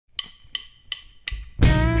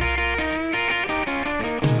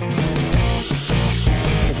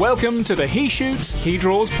Welcome to the He Shoots, He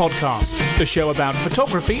Draws podcast, the show about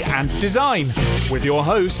photography and design, with your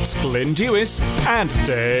hosts Glyn Dewis and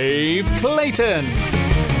Dave Clayton.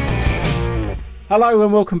 Hello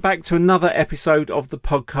and welcome back to another episode of the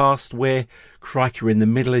podcast. Crikey, we're in the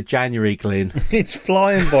middle of January, Glyn. It's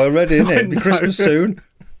flying by already, isn't it? It'll be Christmas soon.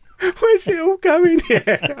 Where's it all going?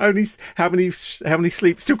 Yeah, only how many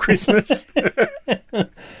sleeps till Christmas?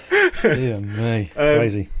 Dear me,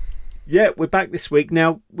 crazy. Yeah, we're back this week.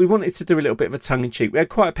 Now, we wanted to do a little bit of a tongue-in-cheek. We had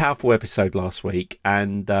quite a powerful episode last week,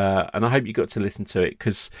 and I hope you got to listen to it,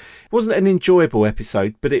 because it wasn't an enjoyable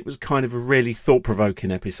episode, but it was kind of a really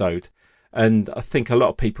thought-provoking episode. And I think a lot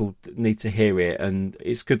of people need to hear it, and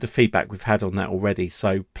it's good the feedback we've had on that already.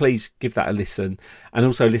 So please give that a listen, and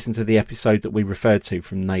also listen to the episode that we referred to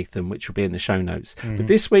from Nathan, which will be in the show notes. Mm-hmm. But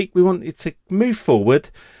this week we wanted to move forward,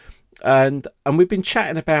 and we've been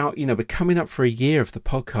chatting about, we're coming up for a year of the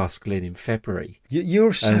podcast, Glyn, in February.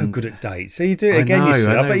 You're so good at dates. So you do it again.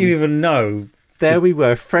 I bet you even know. There we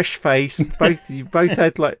were, fresh faced. You both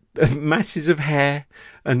had like masses of hair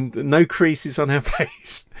and no creases on our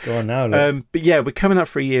face. Go on now, look. But yeah, we're coming up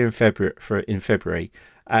for a year in February,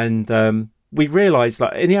 and we realised,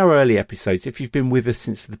 like in our early episodes, if you've been with us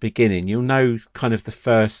since the beginning, you'll know kind of the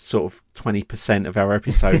first sort of 20% of our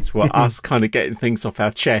episodes were us kind of getting things off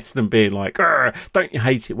our chest and being like, "Don't you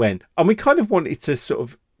hate it when?" And we kind of wanted to sort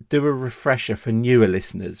of do a refresher for newer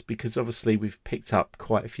listeners, because obviously we've picked up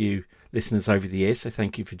quite a few listeners over the years, so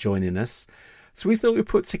thank you for joining us. So we thought we'd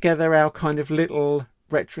put together our kind of little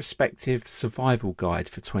retrospective survival guide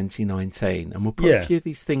for 2019, and we'll put a few of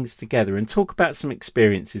these things together and talk about some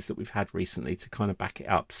experiences that we've had recently to kind of back it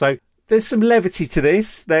up. So there's some levity to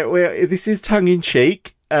this. This is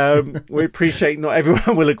tongue-in-cheek. We appreciate not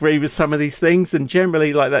everyone will agree with some of these things, and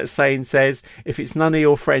generally, like that saying says, if it's none of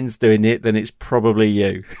your friends doing it, then it's probably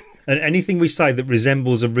you. And anything we say that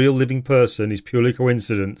resembles a real living person is purely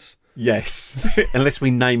coincidence. Yes, unless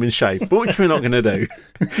we name and shame, but which we're not going to do.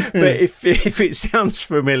 But if it sounds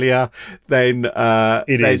familiar, then don't do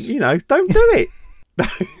it.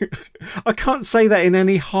 I can't say that in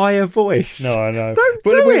any higher voice. No, I know. Don't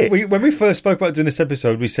do it. When we first spoke about doing this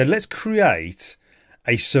episode, we said let's create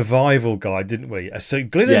a survival guide, didn't we? So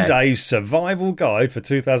Glyn and Dave's survival guide for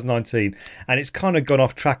 2019, and it's kind of gone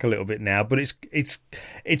off track a little bit now, but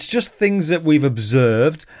it's just things that we've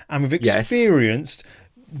observed and we've experienced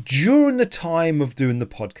during the time of doing the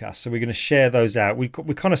podcast. So we're going to share those out. We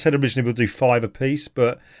kind of said originally we'll do 5 a piece,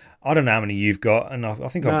 but I don't know how many you've got, and I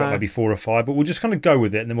think I've got maybe 4 or 5, but we'll just kind of go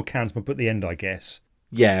with it, and then we'll count them up at the end, I guess.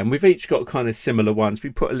 Yeah, and we've each got kind of similar ones. We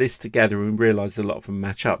put a list together and realised a lot of them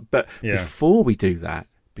match up. But before we do that,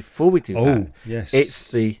 yes,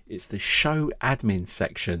 it's the show admin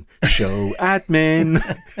section. Show admin.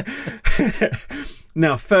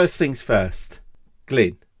 Now, first things first,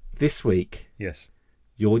 Glyn, this week,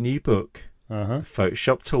 your new book, the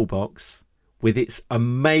Photoshop Toolbox, with its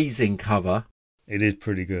amazing cover. It is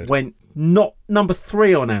pretty good. Went not number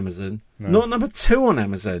 3 on Amazon, not number 2 on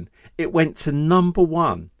Amazon. It went to number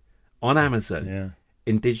 1 on Amazon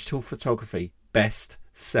in digital photography, best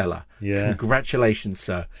seller. Yeah. Congratulations,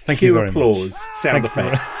 sir. Thank you very applause, much. Sound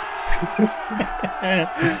effect.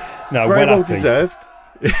 No, very well deserved.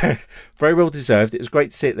 Very well deserved. It was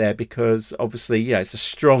great to sit there because obviously, it's a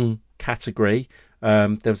strong category.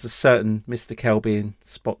 There was a certain Mr. Kelby in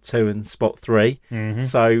spot 2 and spot 3. Mm-hmm.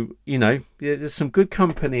 So, there's some good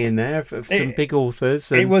company in there of some big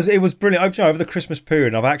authors. And it was brilliant. Over the Christmas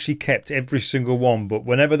period, I've actually kept every single one. But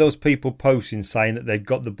whenever those people posting saying that they'd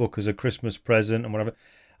got the book as a Christmas present and whatever,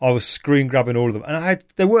 I was screen grabbing all of them. And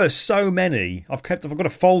there were so many. I've got a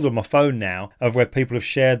folder on my phone now of where people have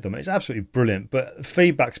shared them. It's absolutely brilliant. But the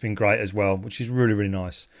feedback's been great as well, which is really, really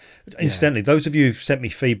nice. Incidentally, those of you who've sent me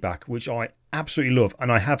feedback, which I absolutely love,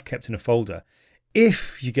 and I have kept in a folder,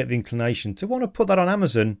 if you get the inclination to want to put that on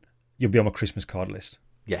Amazon, you'll be on my Christmas card list.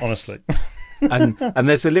 Yes. Honestly. and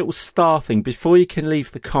there's a little star thing. Before you can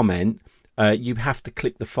leave the comment, you have to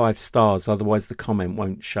click the 5 stars, otherwise the comment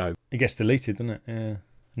won't show. It gets deleted, doesn't it? Yeah.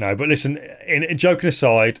 No, but listen, joking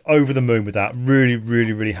aside, over the moon with that. Really,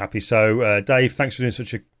 really, really happy. So, Dave, thanks for doing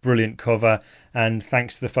such a brilliant cover, and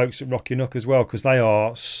thanks to the folks at Rocky Nook as well, because they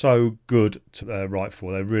are so good to write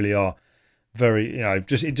for. They really are. Very, it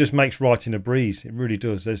just makes writing a breeze. It really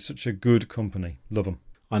does. There's such a good company. Love them.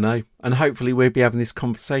 I know. And hopefully we'll be having this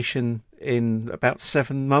conversation in about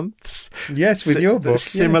 7 months. Yes, with your book.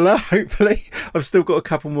 Similar, hopefully. I've still got a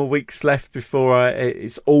couple more weeks left before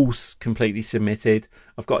it's all completely submitted.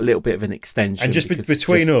 I've got a little bit of an extension. And just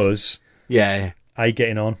between us, yeah. How are you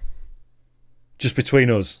getting on? Just between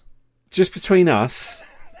us. Just between us,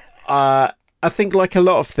 I think like a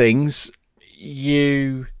lot of things,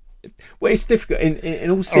 you Well, it's difficult. In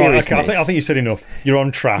all All right, seriousness. okay, I think you said enough. You're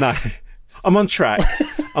on track. No, I'm on track.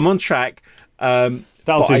 I'm on track.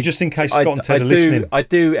 That'll do, just in case Scott and Ted are listening. I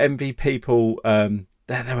do envy people.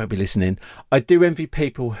 They won't be listening. I do envy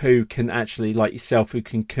people who can actually, like yourself, who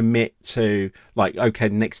can commit to, like, okay,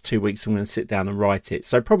 the next 2 weeks I'm going to sit down and write it.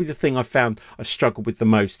 So probably the thing I found I've struggled with the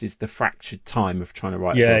most is the fractured time of trying to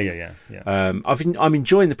write a book. Yeah. I'm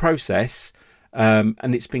enjoying the process, and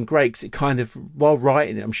it's been great because it kind of, while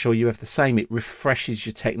writing it, I'm sure you have the same, it refreshes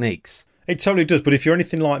your techniques. It totally does. But if you're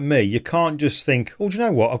anything like me, you can't just think, oh, do you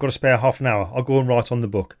know what? I've got to spare half an hour. I'll go and write on the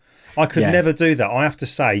book. I could never do that. I have to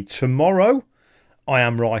say, tomorrow I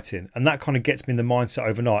am writing, and that kind of gets me in the mindset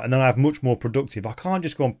overnight, and then I have much more productive. I can't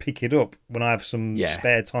just go and pick it up when I have some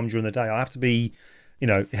spare time during the day. I have to be,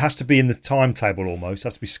 it has to be in the timetable almost. It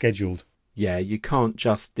has to be scheduled. Yeah, you can't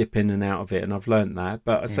just dip in and out of it, and I've learned that.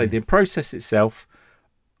 But I say the process itself,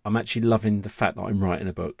 I'm actually loving the fact that I'm writing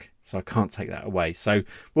a book, so I can't take that away. So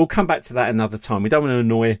we'll come back to that another time. We don't want to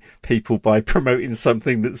annoy people by promoting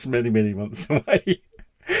something that's many, many months away.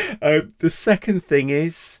 The second thing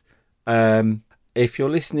is, if you're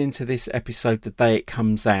listening to this episode the day it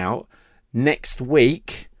comes out, next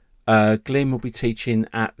week, Glyn will be teaching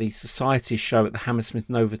at the Society show at the Hammersmith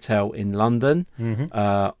Novotel in London.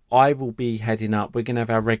 I will be heading up. We're going to have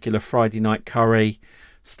our regular Friday night curry,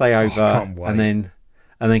 stay over, and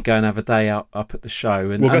then go and have a day up at the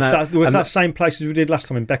show. And we'll go to that same place as we did last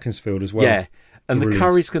time in Beaconsfield as well. Yeah, and Brilliant. The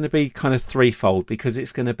curry's going to be kind of threefold because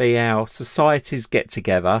it's going to be our Society's get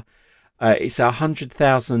together. It's our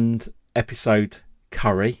 100,000 episode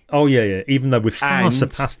curry. Oh yeah. Even though we've far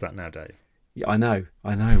surpassed that now, Dave. Yeah, I know.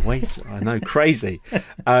 Crazy.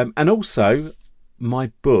 And also,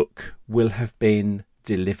 my book will have been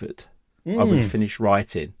delivered. I will finish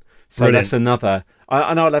writing. So Brilliant. That's another.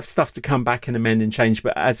 I know I'll have stuff to come back and amend and change,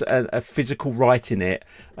 but as a physical writing it,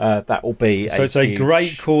 that will be. So it's a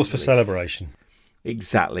great cause for celebration.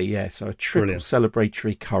 Exactly, yeah. So a triple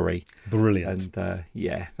celebratory curry. Brilliant. And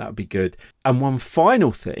that would be good. And one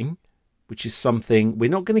final thing, which is something we're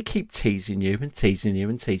not going to keep teasing you.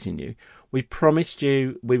 We promised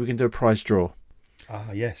you we were going to do a prize draw.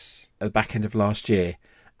 Ah, yes. At the back end of last year.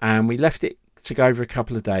 And we left it to go over a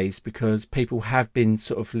couple of days because people have been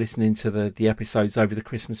sort of listening to the episodes over the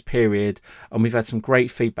Christmas period, and we've had some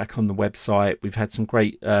great feedback on the website. We've had some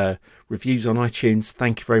great reviews on iTunes.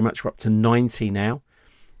 Thank you very much. We're up to 90 now,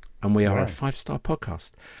 and we are a 5-star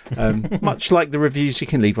podcast. Much like the reviews you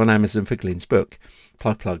can leave on Amazon for Glyn's book.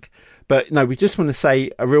 Plug. But no, we just want to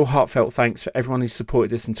say a real heartfelt thanks for everyone who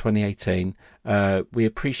supported us in 2018. We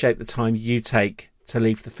appreciate the time you take to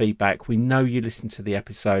leave the feedback. We know you listen to the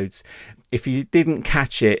episodes. If you didn't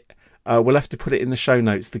catch it, we'll have to put it in the show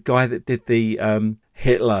notes. The guy that did the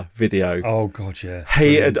Hitler video. Oh God, yeah.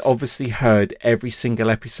 He had obviously heard every single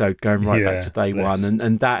episode going right back to day one,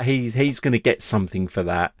 and that he's going to get something for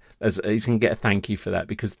that. He's going to get a thank you for that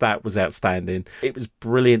because that was outstanding. It was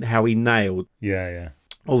brilliant how he nailed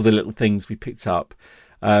all the little things we picked up.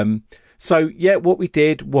 So, what we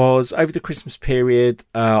did was over the Christmas period,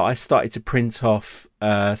 I started to print off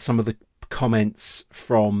some of the comments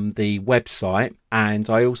from the website, and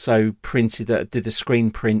I also did a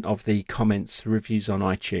screen print of the comments, reviews on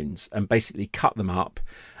iTunes, and basically cut them up.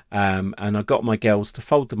 And I got my girls to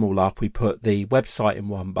fold them all up. We put the website in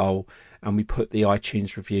one bowl and we put the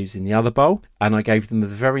iTunes reviews in the other bowl. And I gave them the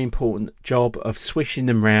very important job of swishing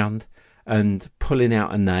them round and pulling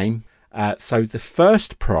out a name. So the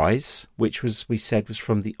first prize, which we said was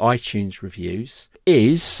from the iTunes reviews,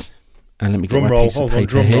 is, and let me get my piece of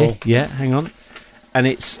paper here. Yeah, hang on. And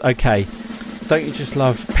it's okay. Don't you just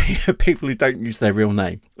love people who don't use their real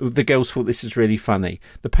name? The girls thought this is really funny.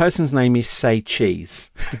 The person's name is Say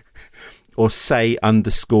Cheese or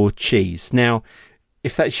Say_Cheese. Now,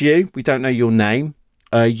 if that's you, we don't know your name.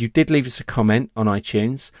 You did leave us a comment on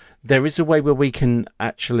iTunes. There is a way where we can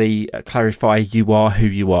actually clarify you are who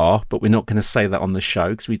you are, but we're not going to say that on the show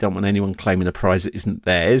because we don't want anyone claiming a prize that isn't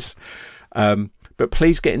theirs. But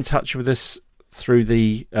please get in touch with us through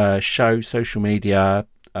the show, social media,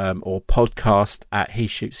 or podcast at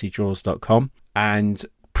heshootshedraws.com and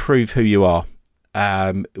prove who you are,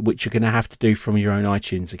 which you're going to have to do from your own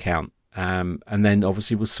iTunes account. And then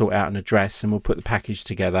obviously we'll sort out an address and we'll put the package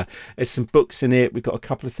together. There's some books in it. We've got a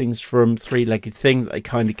couple of things from Three Legged Thing that they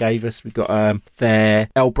kind of gave us. We've got their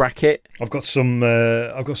L bracket. I've got some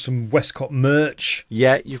Westcott merch.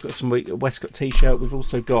 Yeah, you've got some Westcott t-shirt. We've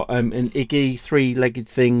also got an Iggy Three Legged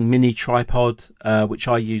Thing mini tripod, which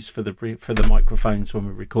I use for the microphones when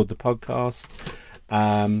we record the podcast.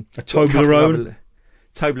 A Toblerone.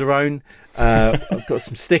 Toblerone. I've got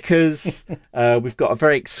some stickers. We've got a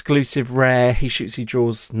very exclusive, rare He Shoots, He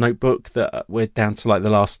Draws notebook that we're down to like the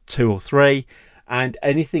last 2 or 3. And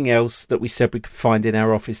anything else that we said we could find in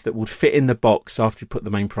our office that would fit in the box after we put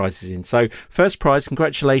the main prizes in. So first prize,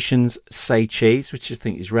 congratulations, Say Cheese, which I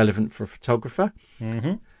think is relevant for a photographer.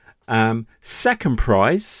 Mm-hmm. Second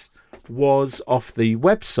prize was off the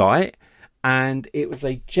website, and it was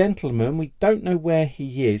a gentleman. We don't know where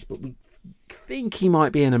he is, but we think he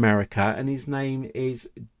might be in America, and his name is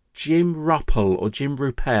Jim Ruppel or Jim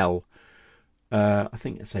Ruppel. I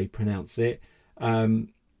think that's how you pronounce it.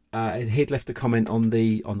 He'd left a comment on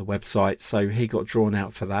the website, so he got drawn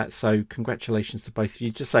out for that. So congratulations to both of you.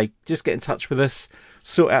 Just get in touch with us,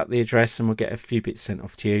 sort out the address, and we'll get a few bits sent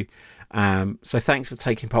off to you. So thanks for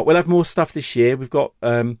taking part. We'll have more stuff this year. We've got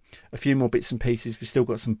a few more bits and pieces. We've still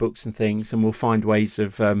got some books and things, and we'll find ways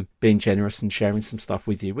of being generous and sharing some stuff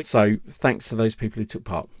with you. So thanks to those people who took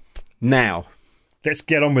part. Now, let's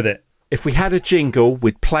get on with it. If we had a jingle,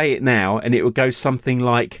 we'd play it now, and it would go something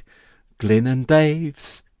like Glyn and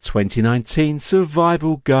Dave's 2019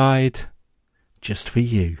 Survival Guide, just for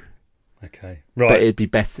you. Okay, right. But it'd be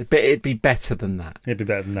better. But it'd be better than that. It'd be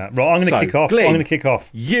better than that. Right, I'm going to kick off. Glyn, I'm going to kick off.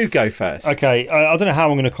 You go first. Okay, I don't know how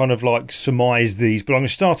I'm going to kind of like surmise these, but I'm going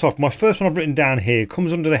to start off. My first one I've written down here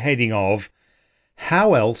comes under the heading of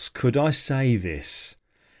 "How else could I say this?"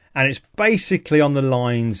 And it's basically on the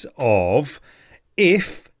lines of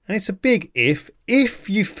if, and it's a big if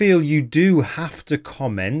you feel you do have to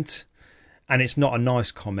comment, and it's not a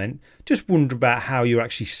nice comment, just wonder about how you're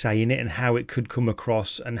actually saying it and how it could come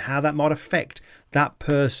across and how that might affect that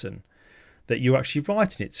person that you're actually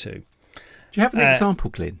writing it to. Do you have an example,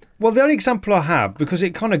 Glyn? Well, the only example I have, because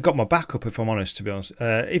it kind of got my back up, if I'm honest, to be honest.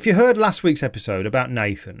 If you heard last week's episode about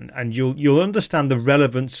Nathan, and you'll understand the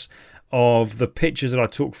relevance of the pictures that I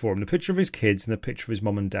took for him, the picture of his kids and the picture of his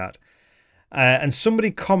mum and dad. And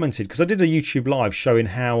somebody commented, because I did a YouTube live showing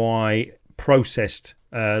how I processed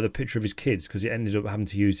the picture of his kids, because it ended up having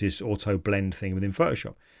to use this auto blend thing within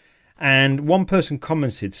Photoshop. And one person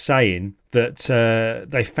commented saying that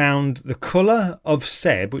they found the colour of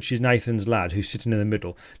Seb, which is Nathan's lad who's sitting in the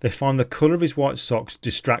middle, they find the colour of his white socks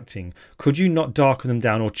distracting. Could you not darken them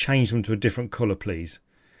down or change them to a different colour, please?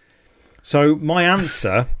 So my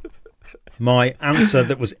answer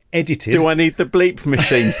that was edited... Do I need the bleep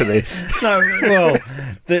machine for this? No, well,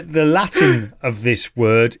 the Latin of this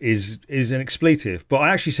word is an expletive, but I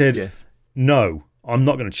actually said, yes. No, I'm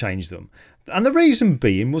not going to change them. And the reason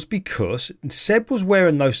being was because Seb was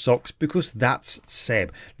wearing those socks because that's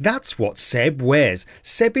Seb. That's what Seb wears.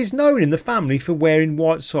 Seb is known in the family for wearing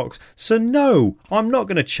white socks. So no, I'm not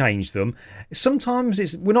going to change them.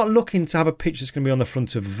 Sometimes we're not looking to have a picture that's going to be on the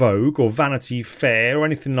front of Vogue or Vanity Fair or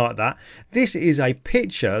anything like that. This is a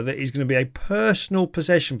picture that is going to be a personal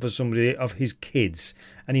possession for somebody of his kids.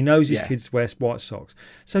 And he knows his kids wear white socks.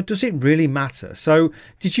 So does it really matter? So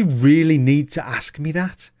did you really need to ask me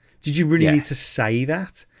that? Did you really need to say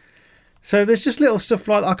that? So there's just little stuff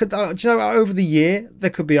like I could, do you know, over the year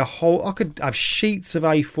there could be I could have sheets of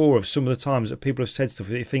A4 of some of the times that people have said stuff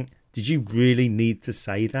that you think, did you really need to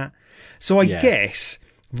say that? So I guess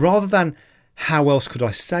rather than how else could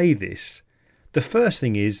I say this, the first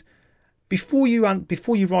thing is before you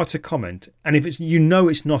write a comment, and if it's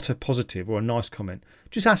it's not a positive or a nice comment,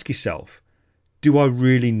 just ask yourself, do I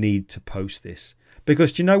really need to post this?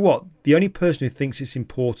 Because do you know what? The only person who thinks it's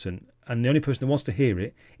important and the only person who wants to hear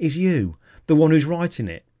it is you, the one who's writing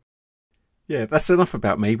it. Yeah, that's enough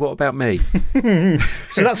about me. What about me?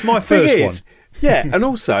 So that's my first one. Yeah, and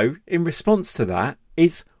also in response to that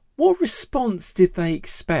is, what response did they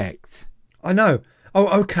expect? I know.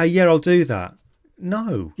 Oh, okay, yeah, I'll do that.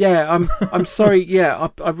 No. Yeah, I'm sorry. Yeah,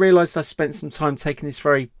 I realised I spent some time taking this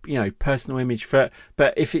very, personal image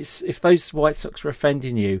but if those white socks were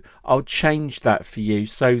offending you, I'll change that for you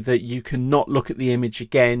so that you can not look at the image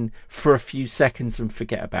again for a few seconds and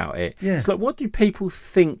forget about it. Yeah. It's like, what do people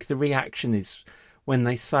think the reaction is when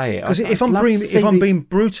they say it? Because if I'm being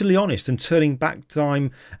brutally honest and turning back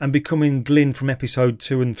time and becoming Glyn from episode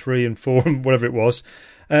 2 and 3 and 4 and whatever it was,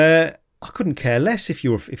 I couldn't care less if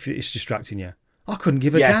it's distracting you. I couldn't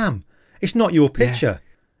give a damn. It's not your picture. Yeah.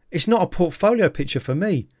 It's not a portfolio picture for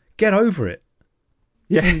me. Get over it.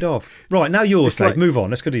 Yeah. End of. Right, now yours, Dave. Move on.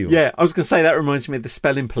 Let's go to yours. Yeah, I was going to say that reminds me of the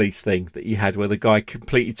spelling police thing that you had where the guy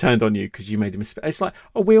completely turned on you because you made a mistake. It's like,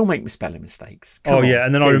 we all make spelling mistakes. Come on.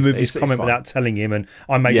 And then I removed his comment without telling him and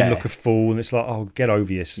I made him look a fool and it's like, get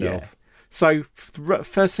over yourself. Yeah. So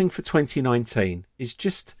first thing for 2019 is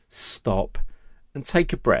just stop and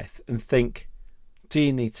take a breath and think, do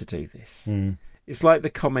you need to do this? It's like the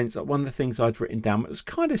comments. One of the things I'd written down was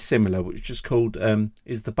kind of similar, which was called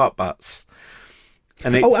 "Is the butt butts."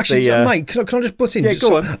 And it's actually, mate, can I just butt in? Yeah,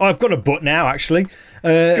 go on. I've got a butt now, actually.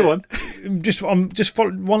 Go on.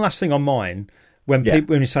 One last thing on mine. When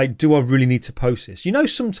you say, do I really need to post this? You know,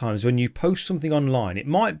 sometimes when you post something online, it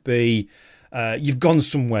might be you've gone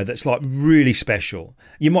somewhere that's like really special.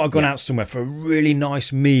 You might have gone out somewhere for a really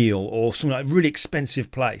nice meal or some like really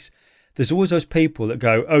expensive place. There's always those people that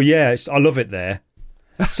go, oh yeah, I love it there.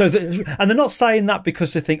 And they're not saying that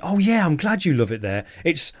because they think, oh yeah, I'm glad you love it there.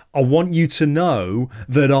 It's, I want you to know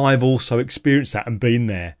that I've also experienced that and been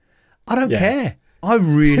there. I don't care. I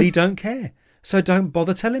really don't care. So don't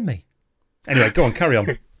bother telling me. Anyway, go on, carry on.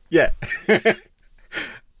 Yeah.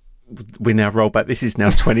 We now roll back. This is now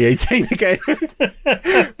 2018 again.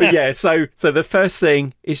 But yeah, so the first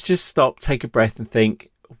thing is just stop, take a breath and think,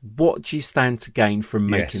 what do you stand to gain from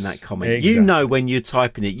making that comment? Exactly. You know, when you're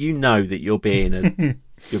typing it, you know that you're being a dick.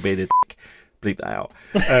 Bleep that out.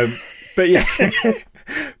 But yeah,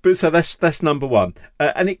 but so that's number one,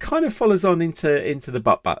 and it kind of follows on into the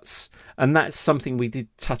butt butts, and that's something we did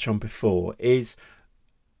touch on before. Is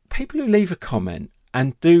people who leave a comment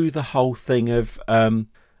and do the whole thing of,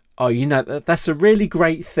 oh, you know, that's a really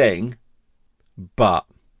great thing, but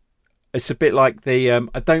it's a bit like the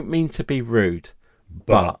I don't mean to be rude.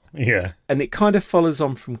 But yeah, and it kind of follows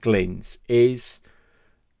on from Glenn's is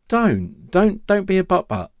don't be a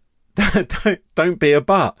butt. don't be a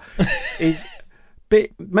butt. Is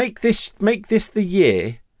make this the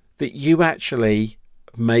year that you actually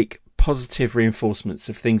make positive reinforcements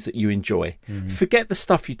of things that you enjoy. Mm-hmm. Forget the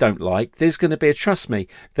stuff you don't like. There's going to be trust me,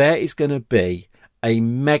 there is going to be a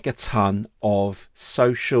megaton of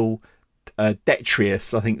social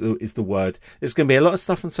detritus, I think is the word. There's going to be a lot of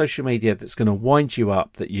stuff on social media that's going to wind you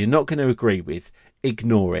up that you're not going to agree with.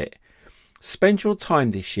 Ignore it. Spend your time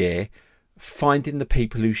this year finding the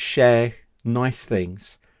people who share nice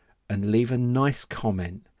things and leave a nice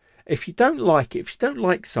comment. If you don't like it, if you don't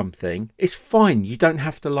like something, it's fine. You don't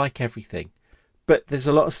have to like everything. But there's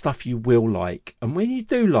a lot of stuff you will like. And when you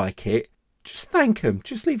do like it, just thank them.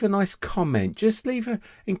 Just leave a nice comment. Just leave an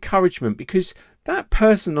encouragement, because that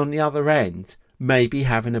person on the other end may be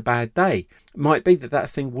having a bad day. It might be that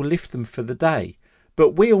thing will lift them for the day.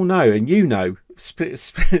 But we all know, and you know,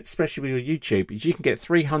 especially with your YouTube, is you can get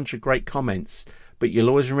 300 great comments, but you'll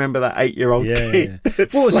always remember that 8-year-old kid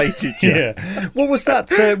that slated you. Yeah. What was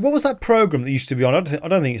that program that used to be on? I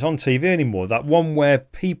don't think it's on TV anymore. That one where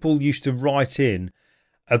people used to write in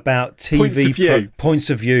about TV points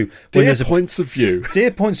of view. Dear Points of View.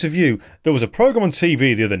 Dear Points of View. There was a program on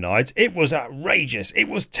TV the other night. It was outrageous. It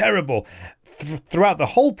was terrible. Throughout the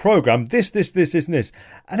whole program, this, and this.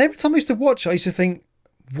 And every time I used to watch, I used to think,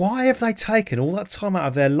 why have they taken all that time out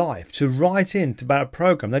of their life to write in about a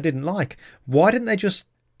program they didn't like? Why didn't they just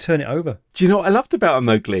turn it over? Do you know what I loved about them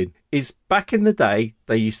though, Glenn? Is back in the day,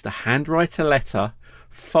 they used to handwrite a letter,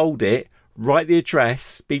 fold it, write the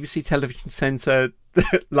address, BBC Television Centre,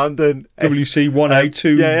 London,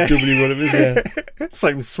 WC1A2, W whatever it is, yeah.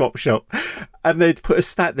 Same swap shop. And they'd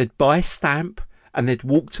they'd buy a stamp and they'd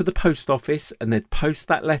walk to the post office and they'd post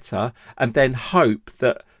that letter and then hope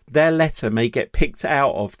that their letter may get picked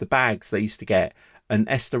out of the bags they used to get and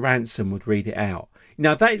Esther Ransom would read it out.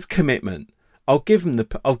 Now that is commitment. I'll give them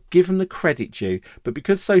the credit due, but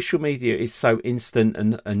because social media is so instant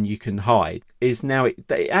and you can hide, is now it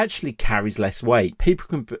actually carries less weight.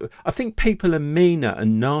 I think people are meaner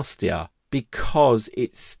and nastier because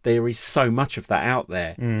there is so much of that out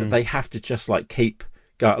there that they have to just like keep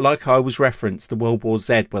going. Like I always reference the World War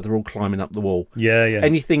Z, where they're all climbing up the wall. Yeah.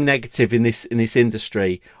 Anything negative in this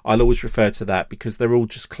industry, I'll always refer to that, because they're all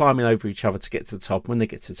just climbing over each other to get to the top. When they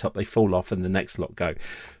get to the top, they fall off and the next lot go.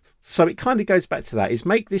 So it kind of goes back to that, is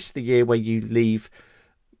make this the year where you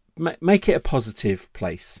make it a positive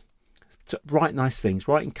place. To write nice things,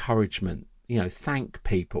 write encouragement, thank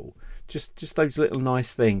people. Just those little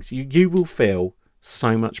nice things. You will feel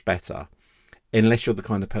so much better, unless you're the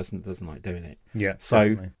kind of person that doesn't like doing it. Yeah. So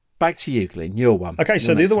definitely. Back to you, Glenn. Your one. Okay,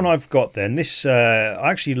 so the other one I've got then, this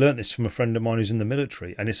I actually learnt this from a friend of mine who's in the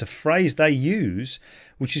military, and it's a phrase they use,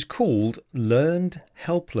 which is called learned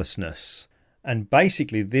helplessness. And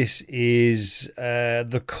basically this is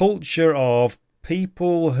the culture of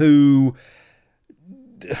people who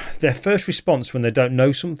their first response when they don't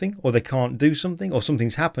know something or they can't do something or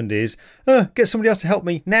something's happened is, get somebody else to help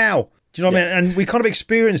me now. Do you know what I mean? And we kind of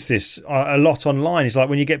experience this a lot online. It's like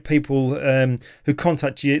when you get people who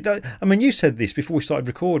contact you. I mean, you said this before we started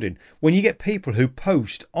recording. When you get people who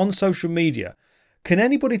post on social media, can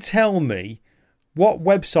anybody tell me what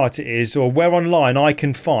website it is or where online I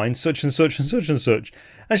can find such and such and such and such.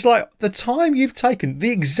 And it's like the time you've taken,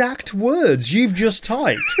 the exact words you've just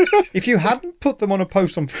typed. If you hadn't put them on a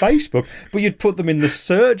post on Facebook, but you'd put them in the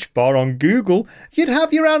search bar on Google, you'd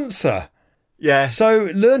have your answer. Yeah. So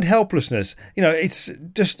learned helplessness, it's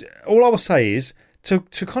just, all I will say is to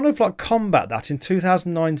kind of like combat that in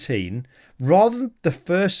 2019, rather than the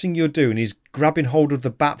first thing you're doing is grabbing hold of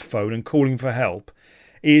the bat phone and calling for help,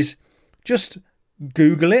 is just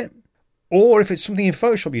Google it. Or if it's something in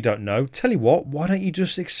Photoshop you don't know, tell you what, why don't you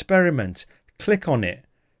just experiment? Click on it,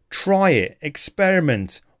 try it,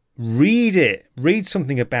 experiment, read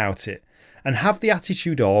something about it, and have the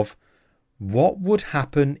attitude of, what would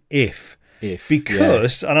happen if?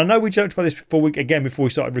 Because, and I know we joked about this before we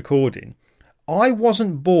started recording, I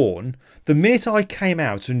wasn't born the minute I came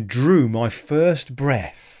out and drew my first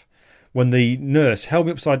breath when the nurse held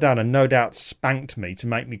me upside down and no doubt spanked me to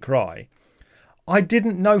make me cry. I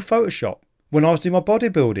didn't know Photoshop when I was doing my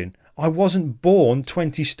bodybuilding. I wasn't born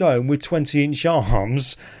 20 stone with 20-inch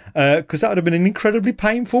arms because that would have been an incredibly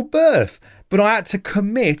painful birth. But I had to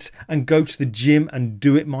commit and go to the gym and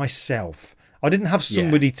do it myself. I didn't have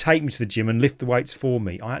somebody take me to the gym and lift the weights for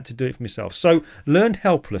me. I had to do it for myself. So learned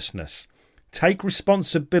helplessness. Take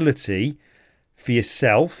responsibility for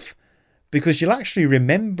yourself, because you'll actually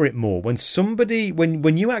remember it more when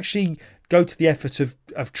when you actually go to the effort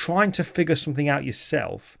of trying to figure something out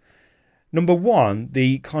yourself. Number one,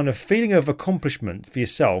 the kind of feeling of accomplishment for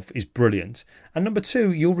yourself is brilliant. And number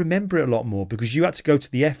two, you'll remember it a lot more because you had to go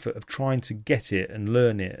to the effort of trying to get it and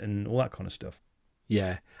learn it and all that kind of stuff.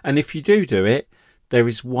 Yeah. And if you do it, there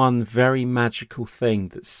is one very magical thing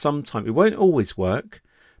that sometimes, it won't always work,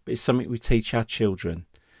 but it's something we teach our children.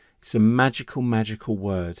 It's a magical, magical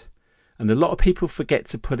word. And a lot of people forget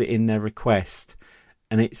to put it in their request.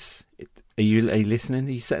 And are you listening?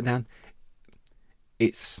 Are you sitting down?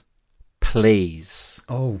 It's please.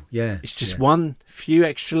 Oh, yeah. It's just one few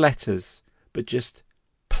extra letters, but just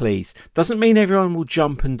please. Doesn't mean everyone will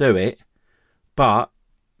jump and do it, but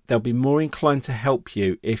they'll be more inclined to help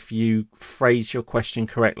you if you phrase your question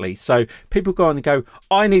correctly. So people go on and go,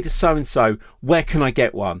 I need a so-and-so, where can I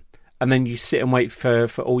get one? And then you sit and wait for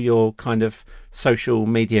all your kind of social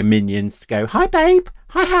media minions to go, hi babe,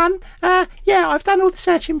 hi Han, yeah, I've done all the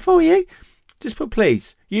searching for you. Just put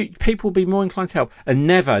please. People will be more inclined to help. And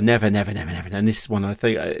never, and this is one I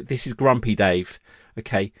think, this is Grumpy Dave,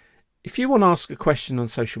 okay? If you want to ask a question on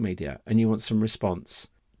social media and you want some response,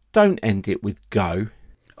 don't end it with go.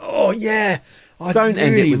 Oh, yeah. I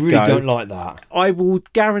really don't like that. I will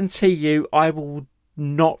guarantee you I will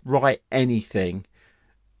not write anything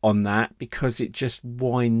on that because it just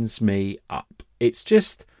winds me up. It's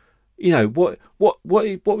just, what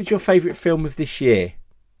was your favourite film of this year?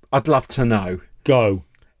 I'd love to know. Go.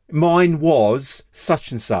 Mine was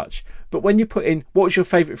such and such. But when you put in, what was your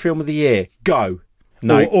favourite film of the year? Go.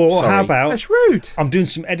 No, or sorry. How about... That's rude. I'm doing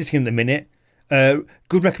some editing at the minute.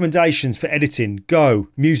 Good recommendations for editing. Go.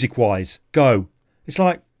 Music-wise. Go. It's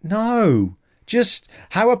like, no. Just,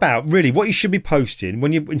 how about, really, what you should be posting,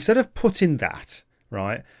 when you, instead of putting that,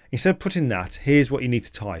 right, instead of putting that, here's what you need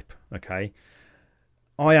to type, okay?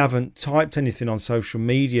 I haven't typed anything on social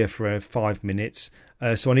media for 5 minutes,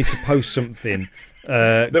 so I need to post something.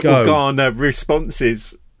 That will garner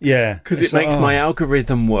responses. Yeah. Because it makes my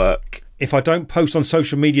algorithm work. If I don't post on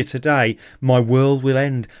social media today, my world will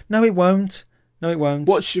end. No, it won't.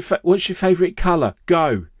 What's your favourite colour?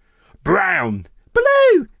 Go. Brown.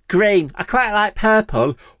 Blue. Green. I quite like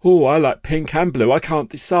purple. Oh, I like pink and blue. I can't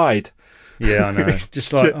decide. Yeah, I know. It's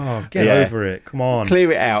just like, get over it. Come on.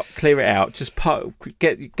 Clear it out. Just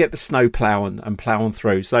get the snow plough and plough on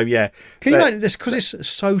through. So, yeah. Can you imagine this? Because it's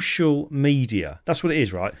social media. That's what it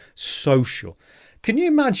is, right? Social. Can you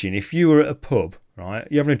imagine if you were at a pub, right?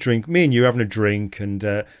 You're having a drink. Me and you are having a drink.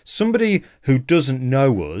 And somebody who doesn't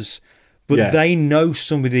know us, but they know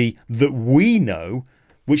somebody that we know,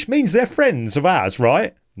 which means they're friends of ours,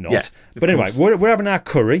 right? Not. Yeah, but anyway, we're having our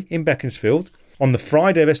curry in Beaconsfield on the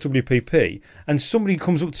Friday of SWPP, and somebody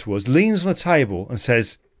comes up to us, leans on the table and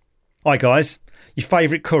says, hi guys, your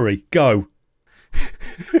favourite curry, go.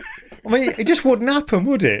 I mean, it just wouldn't happen,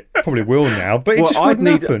 would it? Probably will now, but it just wouldn't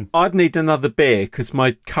happen. I'd need another beer because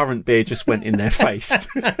my current beer just went in their face.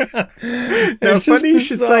 Now, funny you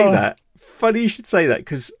should say that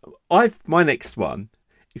because my next one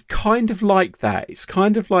is kind of like that. It's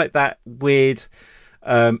kind of like that weird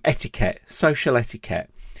etiquette, social etiquette,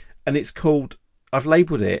 and it's called, I've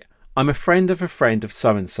labelled it, I'm a friend of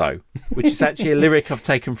so-and-so, which is actually a lyric I've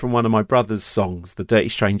taken from one of my brother's songs, The Dirty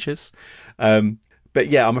Strangers. But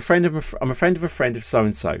yeah, I'm a friend of a friend of so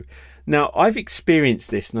and so. Now, I've experienced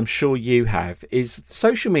this, and I'm sure you have, is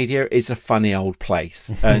social media is a funny old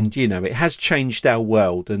place. And, you know, it has changed our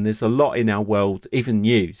world, and there's a lot in our world, even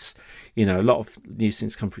news. You know, a lot of news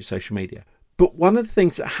things come through social media. But one of the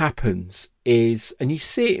things that happens is, and you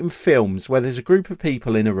see it in films, where there's a group of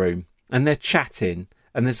people in a room, and they're chatting,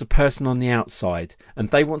 and there's a person on the outside, and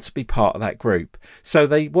they want to be part of that group. So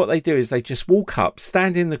what they do is they just walk up,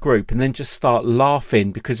 stand in the group, and then just start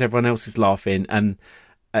laughing because everyone else is laughing, and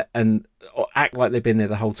act like they've been there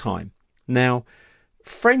the whole time. Now,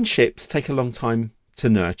 friendships take a long time to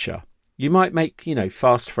nurture. You might make, you know,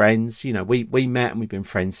 fast friends. You know, we met and we've been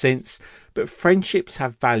friends since. But friendships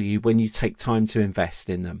have value when you take time to invest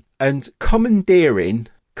in them. And commandeering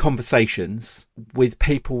conversations with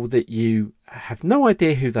people that you have no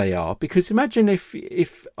idea who they are. Because imagine if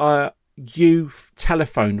you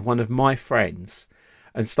telephoned one of my friends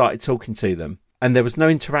and started talking to them, and there was no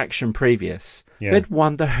interaction previous, they'd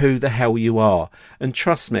wonder who the hell you are. And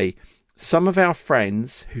trust me, some of our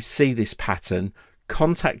friends who see this pattern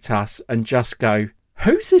contact us and just go,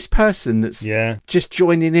 who's this person that's just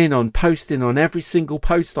joining in on posting on every single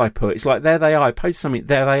post I put? It's like, there they are. I post something,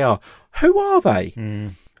 there they are. Who are they?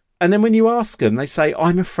 And then when you ask them, they say,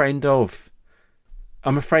 I'm a friend of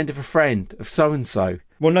a friend of so-and-so.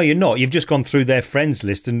 Well, no, you're not. You've just gone through their friends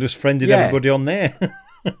list and just friended everybody on there.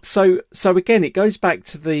 So again, it goes back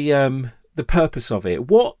to the purpose of it.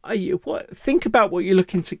 Think about what you're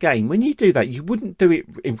looking to gain. When you do that, you wouldn't do it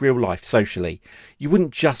in real life socially. You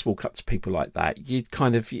wouldn't just walk up to people like that.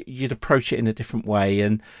 You'd approach it in a different way,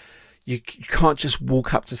 and you can't just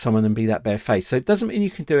walk up to someone and be that barefaced. So it doesn't mean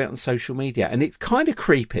you can do it on social media, and it's kind of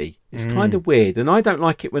creepy. It's kind of weird, and I don't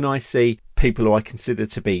like it when I see people who I consider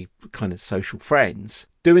to be kind of social friends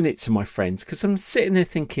doing it to my friends, because I'm sitting there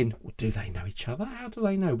thinking, well, do they know each other? How do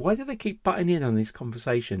they know? Why do they keep butting in on these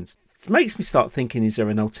conversations? It makes me start thinking, is there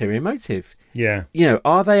an ulterior motive? Yeah. You know,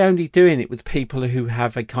 are they only doing it with people who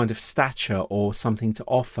have a kind of stature or something to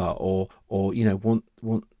offer, or you know, want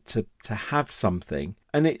to have something?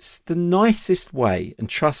 And it's the nicest way. And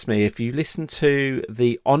trust me, if you listen to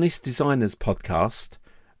the Honest Designers podcast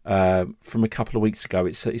from a couple of weeks ago,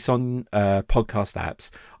 it's on podcast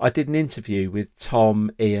apps. I did an interview with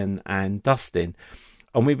Tom, Ian and Dustin,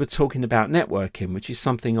 and we were talking about networking, which is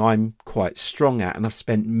something I'm quite strong at, and I've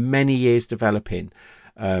spent many years developing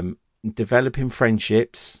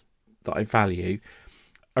friendships that I value.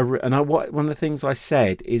 One of the things I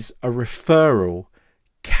said is a referral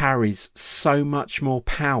carries so much more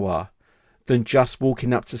power than just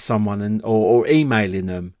walking up to someone or emailing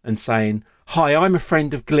them and saying, hi, I'm a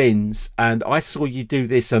friend of Glyn's and I saw you do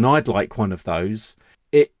this and I'd like one of those.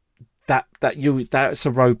 That's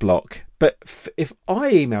a roadblock. But if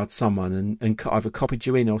I emailed someone and either copied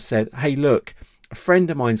you in or said, hey, look, a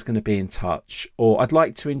friend of mine's going to be in touch, or I'd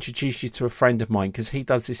like to introduce you to a friend of mine because he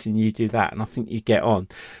does this and you do that and I think you get on,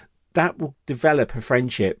 that will develop a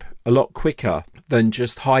friendship a lot quicker than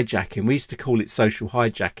just hijacking. We used to call it social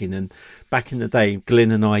hijacking, and back in the day,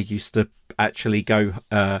 Glyn and I used to actually go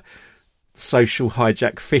social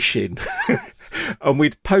hijack fishing. And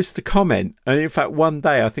we'd post a comment, and in fact one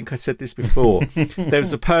day, I think I said this before, there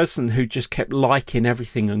was a person who just kept liking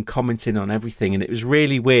everything and commenting on everything, and it was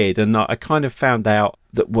really weird. And I kind of found out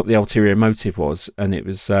that what the ulterior motive was, and it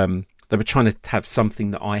was they were trying to have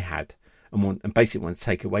something that I had and basically wanted to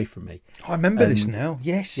take away from me. I remember this now.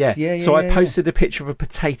 Yes. Yeah. So I posted a picture of a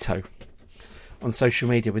potato on social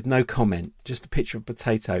media with no comment, just a picture of a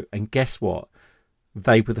potato, and guess what?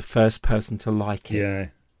 They were the first person to like it. Yeah.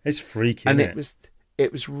 It's freaky, and isn't it?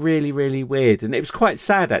 It was really, really weird, and it was quite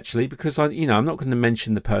sad actually, because I'm not going to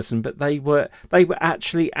mention the person, but they were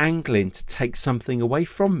actually angling to take something away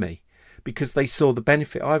from me because they saw the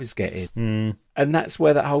benefit I was getting, and that's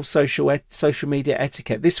where that whole social media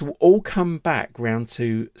etiquette. This will all come back round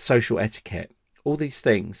to social etiquette. All these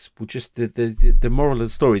things will just the moral of the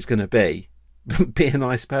story is going to be a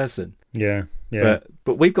nice person. Yeah. Yeah.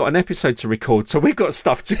 But we've got an episode to record, so we've got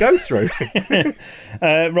stuff to go through.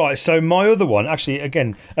 Right, so my other one, actually,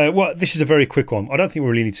 again, this is a very quick one. I don't think we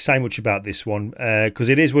really need to say much about this one because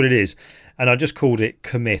it is what it is. And I just called it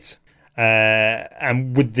Commit.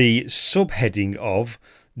 And with the subheading of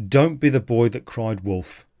Don't Be the Boy That Cried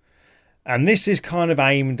Wolf. And this is kind of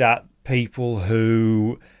aimed at people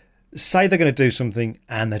who say they're going to do something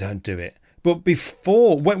and they don't do it. But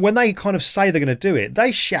before, when they kind of say they're going to do it,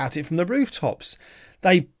 they shout it from the rooftops.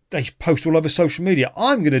 They post all over social media,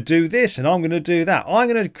 I'm going to do this and I'm going to do that.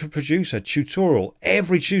 I'm going to produce a tutorial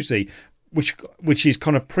every Tuesday, which is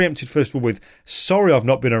kind of preempted, first of all, with, sorry, I've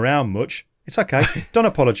not been around much. It's okay. Don't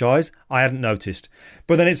apologise. I hadn't noticed.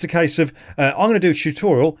 But then it's a case of, I'm going to do a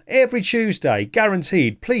tutorial every Tuesday,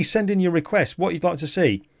 guaranteed. Please send in your request, what you'd like to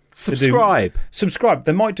see. Subscribe. Subscribe.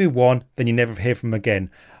 They might do one, then you never hear from them again.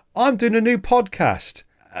 I'm doing a new podcast.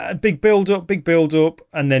 Big build up,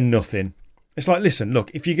 and then nothing. It's like, listen,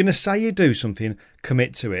 look, if you're going to say you do something,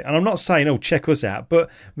 commit to it. And I'm not saying, oh, check us out, but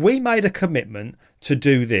we made a commitment to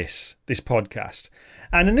do this podcast.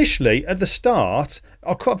 And initially, at the start,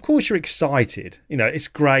 of course you're excited. You know, it's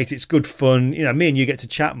great, it's good fun. You know, me and you get to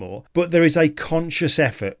chat more. But there is a conscious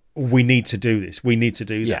effort. We need to do this. We need to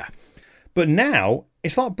do that. Yeah. But now,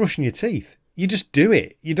 it's like brushing your teeth. You just do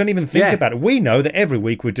it. You don't even think about it. We know that every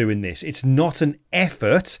week we're doing this. It's not an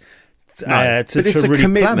effort to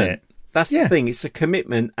really plan it. That's the thing. It's a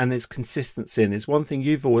commitment, and there's consistency. And there's one thing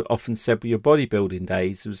you've often said with your bodybuilding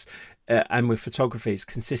days was, and with photography, is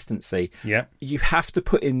consistency. Yeah. You have to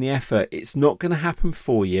put in the effort. It's not going to happen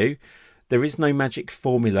for you. There is no magic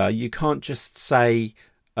formula. You can't just say,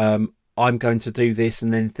 I'm going to do this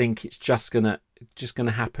and then think it's just going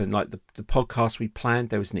to happen. Like the podcast we planned,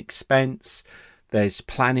 there was an expense. There's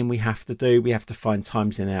planning we have to do. We have to find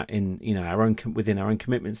times within our own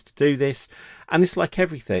commitments to do this. And it's like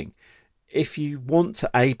everything. If you want to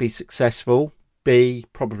A, be successful, B,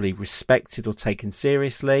 probably respected or taken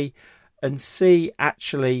seriously, and C,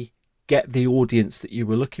 actually get the audience that you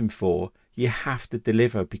were looking for, you have to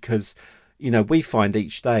deliver, because, you know, we find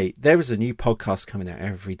each day there is a new podcast coming out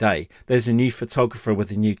every day. There's a new photographer with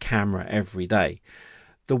a new camera every day.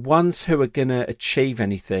 The ones who are going to achieve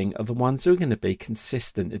anything are the ones who are going to be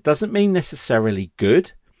consistent. It doesn't mean necessarily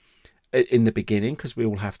good in the beginning, because we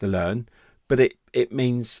all have to learn, but it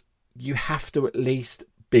means you have to at least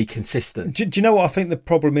be consistent. Do you know what I think the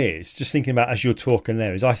problem is? Just thinking about as you're talking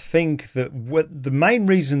there, is I think that the main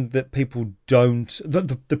reason that people don't,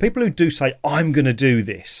 the people who do say, I'm going to do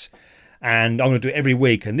this and I'm going to do it every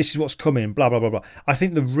week and this is what's coming, blah, blah, blah, blah. I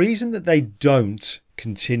think the reason that they don't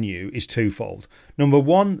continue is twofold. Number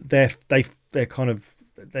one, they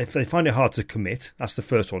find it hard to commit. That's the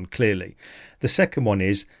first one, clearly. The second one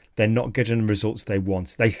is they're not getting the results they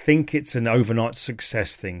want. They think it's an overnight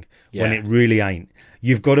success thing when it really ain't.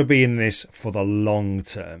 You've got to be in this for the long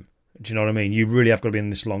term. Do you know what I mean? You really have got to be in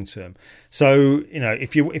this long term. So, you know,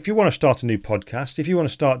 if you want to start a new podcast, if you want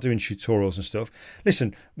to start doing tutorials and stuff,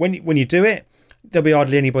 listen, when you do it, there'll be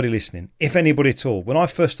hardly anybody listening, if anybody at all. When I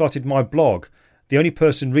first started my blog, the only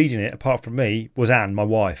person reading it apart from me was Anne, my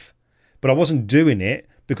wife. But I wasn't doing it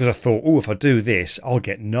because I thought, if I do this, I'll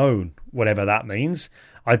get known, whatever that means.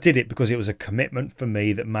 I did it because it was a commitment for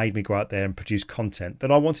me that made me go out there and produce content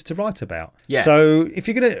that I wanted to write about. Yeah. So if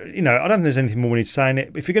you're going to, you know, I don't think there's anything more we need to say in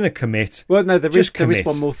it. If you're going to commit, well, no, there is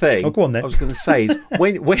one more thing. Oh, go on then. I was going to say is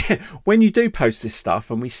when you do post this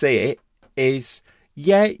stuff and we see it, is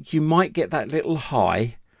you might get that little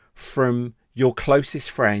high from your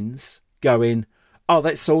closest friends going, oh,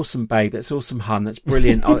 that's awesome, babe. That's awesome, hun. That's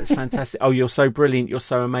brilliant. Oh, that's fantastic. Oh, you're so brilliant. You're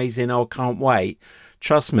so amazing. Oh, I can't wait.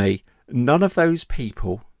 Trust me, none of those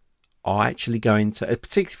people are actually going to,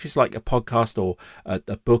 particularly if it's like a podcast or a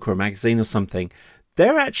book or a magazine or something,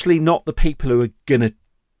 they're actually not the people who are going to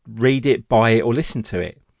read it, buy it or listen to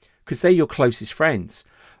it, because they're your closest friends.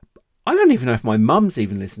 I don't even know if my mum's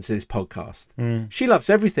even listened to this podcast. She loves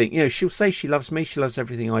everything. You know, she'll say she loves me. She loves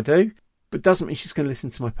everything I do. But doesn't mean she's going to listen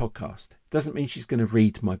to my podcast. Doesn't mean she's going to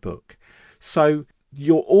read my book. So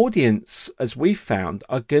your audience, as we've found,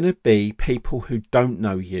 are going to be people who don't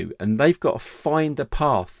know you, and they've got to find a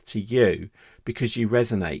path to you because you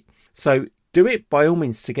resonate. So do it by all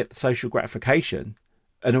means to get the social gratification,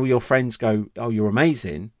 and all your friends go, oh, you're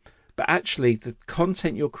amazing. But actually the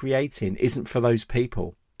content you're creating isn't for those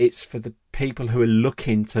people. It's for the people who are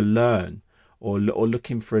looking to learn or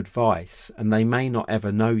looking for advice, and they may not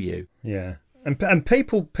ever know you. Yeah. And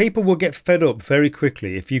people will get fed up very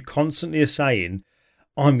quickly if you constantly are saying,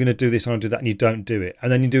 I'm going to do this, I'm going to do that, and you don't do it.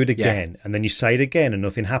 And then you do it again, and then you say it again, and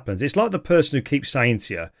nothing happens. It's like the person who keeps saying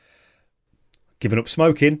to you, giving up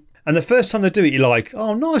smoking. And the first time they do it, you're like,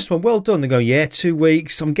 oh, nice one, well done. They go, 2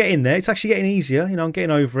 weeks, I'm getting there. It's actually getting easier, you know, I'm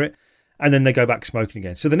getting over it. And then they go back smoking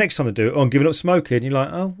again. So the next time they do it, I'm giving up smoking. You're like,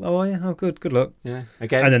 oh, are you? Oh, good luck. Yeah,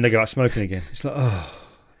 again. And then they go out smoking again. It's like,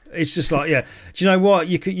 it's just like, do you know what?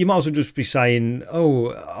 You might as well just be saying,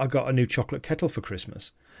 oh, I got a new chocolate kettle for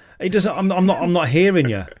Christmas. It doesn't. I'm not hearing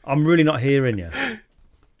you. I'm really not hearing you.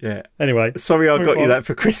 Yeah. Anyway, sorry, I got you that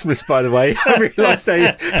for Christmas. By the way, I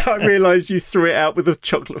realised you threw it out with a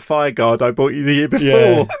chocolate fire guard I bought you the year before.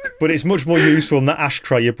 Yeah, but it's much more useful than that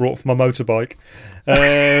ashtray you brought for my motorbike.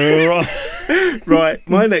 Right.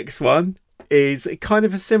 My next one is kind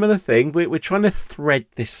of a similar thing. We're trying to thread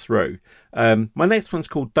this through. My next one's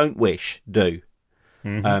called Don't Wish, Do.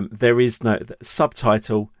 Mm-hmm. There is no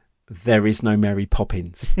subtitle. There is no Mary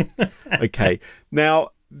Poppins. Okay. Now,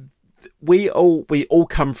 we all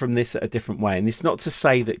come from this at a different way. And it's not to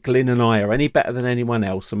say that Glyn and I are any better than anyone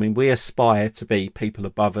else. I mean, we aspire to be people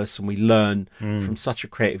above us and we learn from such a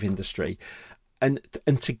creative industry. And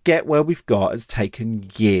to get where we've got has taken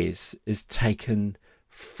years, has taken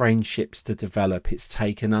friendships to develop. It's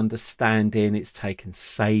taken understanding. It's taken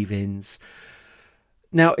savings.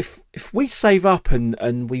 Now, if we save up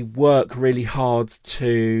and we work really hard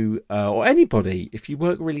to, or anybody, if you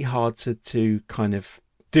work really hard to kind of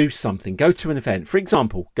do something, go to an event, for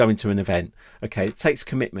example, going to an event, okay, it takes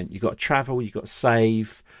commitment. You've got to travel, you've got to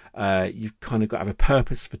save, you've kind of got to have a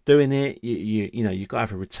purpose for doing it. You know, you've got to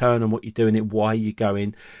have a return on what you're doing it, why you're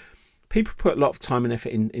going. People put a lot of time and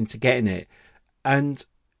effort into getting it. And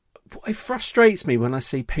it frustrates me when I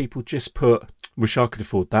see people just put, wish I could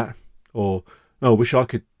afford that, or, oh, wish I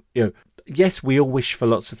could, you know. Yes, we all wish for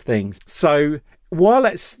lots of things. So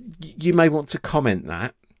while you may want to comment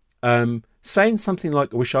that, saying something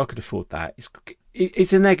like, I wish I could afford that,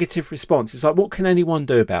 it's a negative response. It's like, what can anyone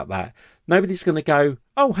do about that? Nobody's going to go,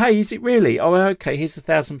 oh, hey, is it really? Oh, okay, here's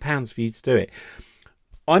 £1,000 for you to do it.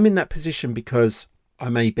 I'm in that position because I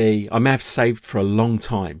may have saved for a long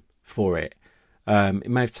time for it. It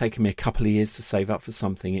may have taken me a couple of years to save up for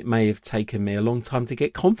something. It may have taken me a long time to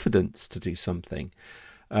get confidence to do something,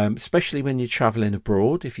 especially when you're traveling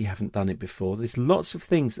abroad. If you haven't done it before, there's lots of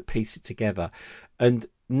things that piece it together. And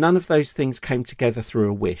none of those things came together through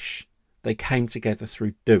a wish. They came together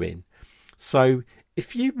through doing. So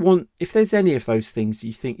if there's any of those things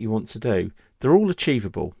you think you want to do, they're all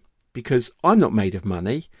achievable, because I'm not made of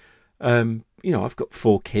money. You know, I've got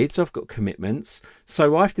 4 kids, I've got commitments,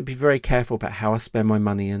 so I have to be very careful about how I spend my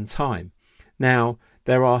money and time. Now,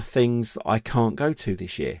 there are things that I can't go to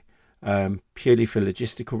this year, purely for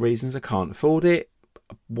logistical reasons. I can't afford it.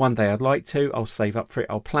 One day I'd like to, I'll save up for it,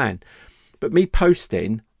 I'll plan. But me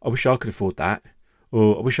posting, I wish I could afford that,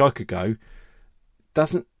 or I wish I could go,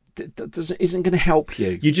 isn't going to help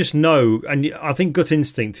you. You just know, and I think gut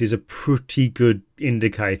instinct is a pretty good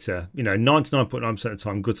indicator. You know, 99.9% of the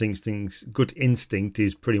time, gut instinct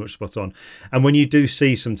is pretty much spot on. And when you do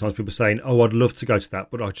see sometimes people saying, oh, I'd love to go to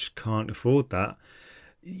that, but I just can't afford that,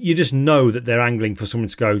 you just know that they're angling for someone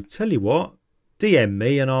to go, tell you what, DM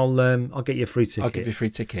me and I'll get you a free ticket. I'll give you a free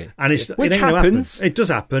ticket. And which happens. It does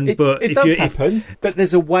happen, but it does happen. But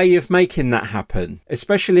there's a way of making that happen.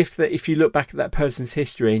 Especially if you look back at that person's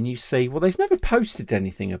history and you see, well, they've never posted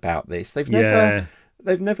anything about this. They've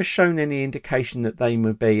never shown any indication that they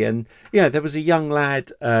would be. And yeah, there was a young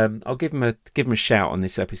lad. I'll give him a shout on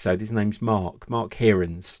this episode. His name's Mark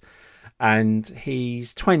Hearens, and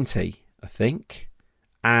he's 20, I think,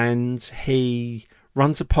 and he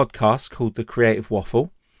runs a podcast called The Creative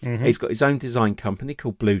Waffle. Mm-hmm. He's got his own design company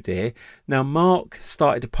called Blue Deer. Now, Mark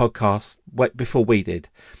started a podcast before we did.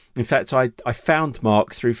 In fact, I found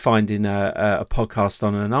Mark through finding a podcast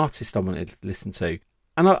on an artist I wanted to listen to.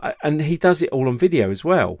 And he does it all on video as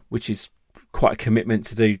well, which is quite a commitment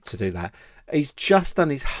to do that. He's just done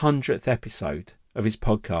his 100th episode of his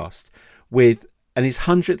podcast and his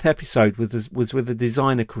 100th episode was with a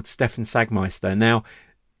designer called Stefan Sagmeister. Now,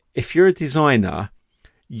 if you're a designer,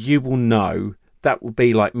 you will know that will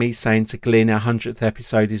be like me saying to Glyn, our 100th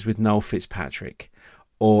episode is with Noel Fitzpatrick,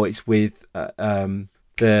 or it's with the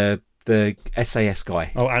SAS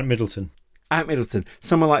guy. Oh, Ant Middleton,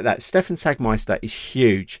 someone like that. Stefan Sagmeister is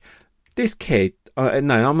huge. This kid, no,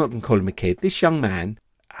 I'm not going to call him a kid. This young man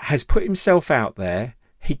has put himself out there.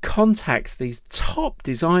 He contacts these top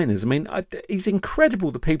designers. I mean, he's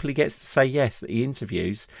incredible, the people he gets to say yes that he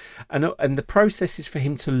interviews. And the process is for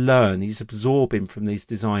him to learn. He's absorbing from these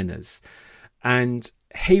designers. And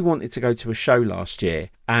he wanted to go to a show last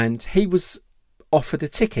year, and he was offered a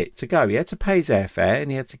ticket to go. He had to pay his airfare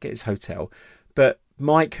and he had to get his hotel. But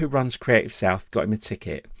Mike, who runs Creative South, got him a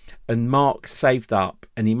ticket. And Mark saved up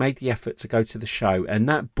and he made the effort to go to the show. And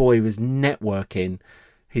that boy was networking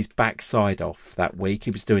his backside off that week.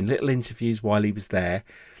 He was doing little interviews while he was there.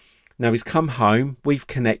 Now he's come home. We've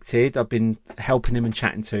connected. I've been helping him and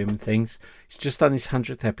chatting to him and things. He's just done his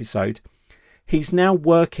 100th episode. He's now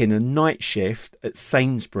working a night shift at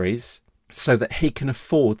Sainsbury's so that he can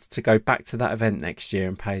afford to go back to that event next year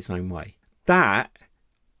and pay his own way. That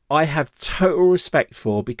I have total respect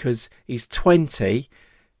for, because he's 20.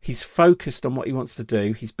 He's focused on what he wants to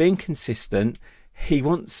do. He's being consistent. He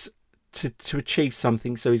wants to achieve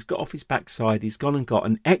something, so he's got off his backside. He's gone and got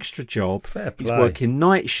an extra job. Fair play. He's working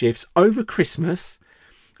night shifts over Christmas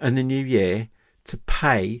and the New Year to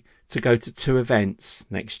pay to go to 2 events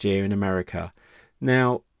next year in America.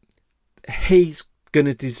 Now, he's going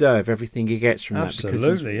to deserve everything he gets from that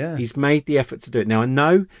because he's made the effort to do it. Now, I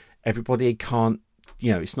know everybody can't,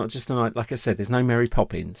 it's not just a night. Like I said, there's no Mary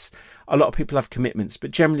Poppins. A lot of people have commitments,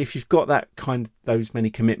 but generally, if you've got those many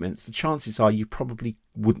commitments, the chances are you probably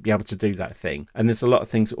wouldn't be able to do that thing. And there's a lot of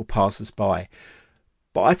things that will pass us by.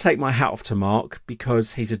 But I take my hat off to Mark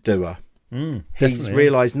because he's a doer. He's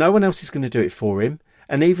realised no one else is going to do it for him.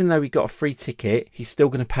 And even though he got a free ticket, he's still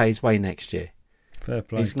going to pay his way next year. Fair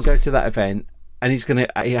play. He's going to go to that event, and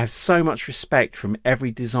he has so much respect from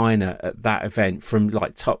every designer at that event, from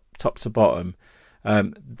like top to bottom.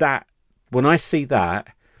 That when I see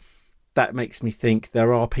that makes me think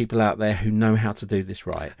there are people out there who know how to do this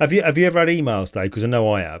right. Have you ever had emails, Dave? Because I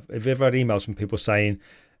know I have. Have you ever had emails from people saying,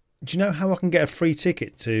 do you know how I can get a free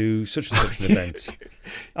ticket to such and such an event?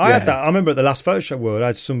 I had that. I remember at the last Photoshop World, I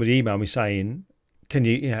had somebody email me saying, can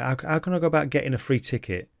how can I go about getting a free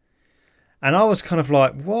ticket? And I was kind of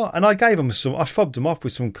like, what? And I gave them I fobbed them off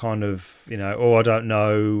with some kind of, I don't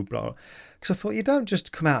know, blah. Because I thought, you don't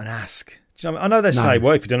just come out and ask. Do you know what I mean? I know they say,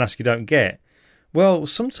 well, if you don't ask, you don't get. Well,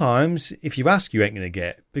 sometimes if you ask, you ain't going to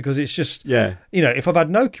get, because it's just, if I've had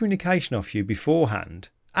no communication off you beforehand,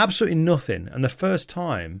 absolutely nothing, and the first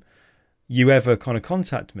time you ever kind of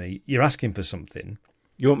contact me, you're asking for something.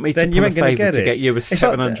 You want me to pull a favour to get you a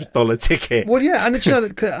 $700 ticket? Well, yeah, and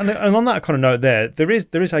and on that kind of note, there is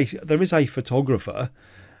a photographer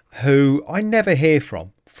who I never hear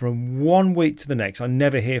from 1 week to the next. I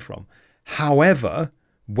never hear from. However,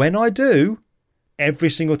 when I do, every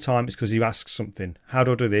single time it's because he asks something. How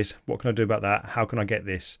do I do this? What can I do about that? How can I get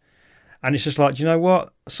this? And it's just like, do you know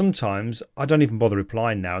what? Sometimes I don't even bother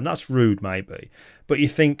replying now, and that's rude maybe. But you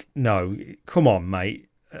think, no, come on, mate.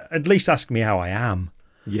 At least ask me how I am.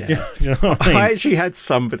 Yeah. You know what I mean? I actually had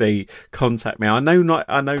somebody contact me. I know not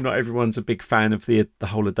everyone's a big fan of the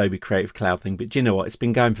whole Adobe Creative Cloud thing, but do you know what? It's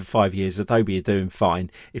been going for 5 years. Adobe are doing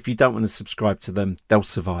fine. If you don't want to subscribe to them, they'll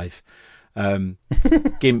survive.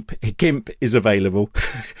 GIMP is available.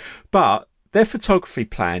 But their photography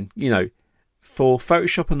plan, for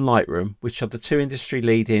Photoshop and Lightroom, which are the 2 industry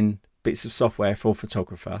leading bits of software for a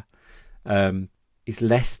photographer, is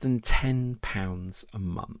less than £10 a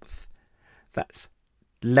month. That's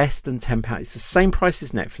less than £10. It's the same price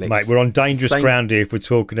as Netflix. Mate, we're on dangerous ground here if we're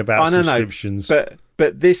talking about subscriptions.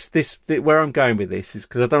 But this where I'm going with this is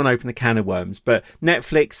because I don't want to open the can of worms. But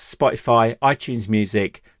Netflix, Spotify, iTunes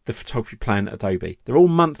Music, the photography plan at Adobe, they're all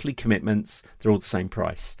monthly commitments. They're all the same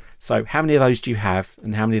price. So how many of those do you have,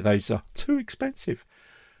 and how many of those are too expensive?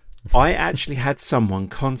 I actually had someone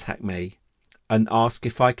contact me and ask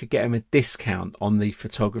if I could get him a discount on the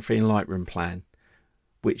photography and Lightroom plan,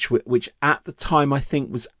 which at the time I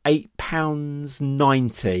think was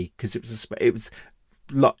 £8.90, because it was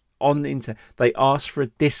on the internet. They asked for a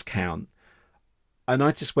discount, and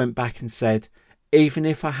I just went back and said, even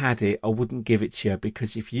if I had it, I wouldn't give it to you,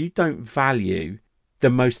 because if you don't value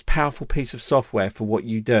the most powerful piece of software for what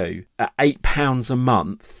you do at £8 a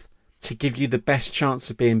month to give you the best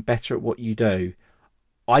chance of being better at what you do,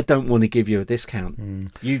 I don't want to give you a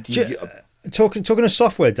discount. Talking of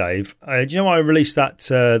software, Dave, do you know I released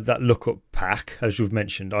that lookup pack, as you've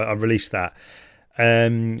mentioned? I released that.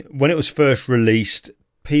 When it was first released,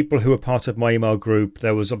 people who were part of my email group,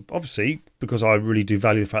 there was obviously, because I really do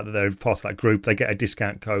value the fact that they're part of that group, they get a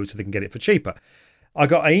discount code so they can get it for cheaper. I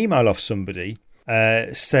got an email off somebody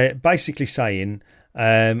basically saying,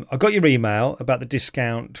 I got your email about the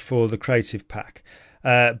discount for the creative pack.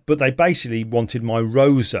 But they basically wanted my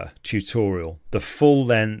Rosa tutorial, the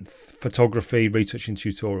full-length photography retouching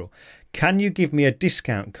tutorial. Can you give me a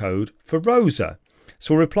discount code for Rosa?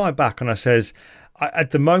 So I replied back and I says, at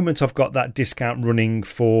the moment I've got that discount running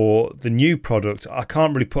for the new product. I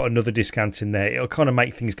can't really put another discount in there. It'll kind of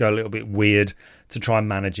make things go a little bit weird to try and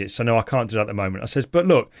manage it. So no, I can't do that at the moment. I says, but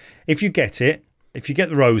look, if you get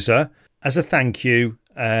the Rosa, as a thank you,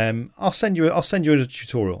 I'll send you a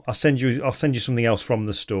tutorial. I'll send you something else from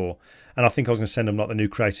the store. And I think I was going to send them like the new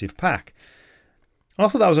creative pack. And I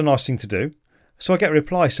thought that was a nice thing to do. So I get a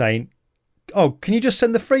reply saying, oh, can you just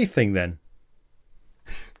send the free thing then?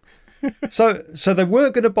 So they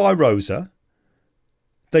weren't going to buy Rosa.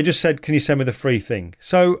 They just said, can you send me the free thing?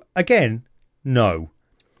 So again, no.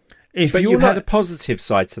 But you had a positive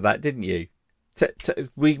side to that, didn't you?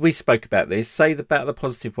 We spoke about this. Say about the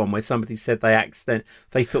positive one where somebody said they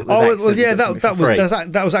thought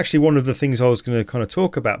that was actually one of the things I was going to kind of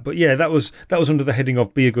talk about. But yeah, that was under the heading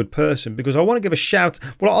of be a good person, because I want to give a shout.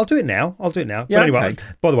 Well, I'll do it now. Yeah, but anyway, okay.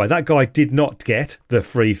 By the way, that guy did not get the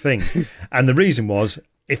free thing, and the reason was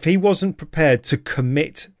if he wasn't prepared to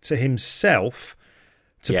commit to himself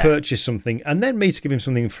to purchase something and then me to give him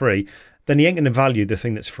something free, then he ain't going to value the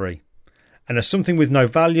thing that's free. And as something with no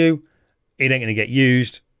value, it ain't going to get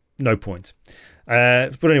used. No point.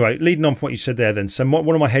 But anyway, leading on from what you said there then. So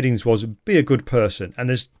one of my headings was be a good person. And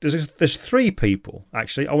there's 3 people,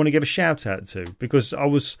 actually, I want to give a shout out to because I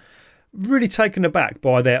was really taken aback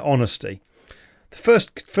by their honesty. The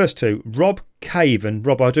first 2, Rob Caven.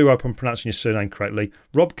 Rob, I do hope I'm pronouncing your surname correctly.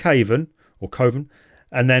 Rob Caven, or Coven,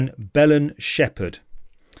 and then Belen Shepherd.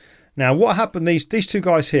 Now, what happened, these 2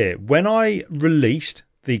 guys here, when I released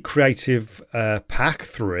the Creative Pack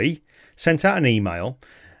 3, sent out an email,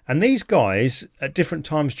 and these guys, at different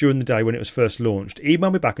times during the day when it was first launched,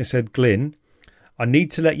 emailed me back and said, Glyn, I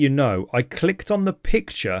need to let you know, I clicked on the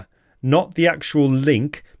picture, not the actual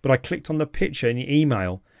link, but I clicked on the picture in your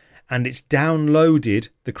email, and it's downloaded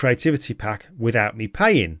the Creativity Pack without me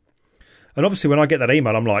paying. And obviously when I get that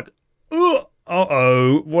email, I'm like,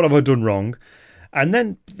 uh-oh, what have I done wrong? And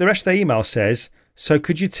then the rest of the email says, so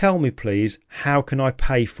could you tell me, please, how can I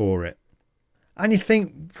pay for it? And you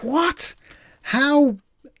think, what? How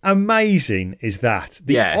amazing is that?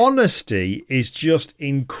 The honesty is just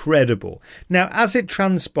incredible. Now, as it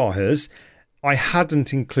transpires, I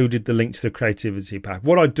hadn't included the link to the Creativity Pack.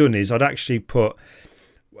 What I'd done is I'd actually put...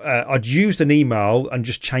 I'd used an email and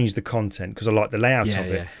just changed the content because I like the layout of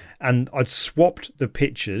it. And I'd swapped the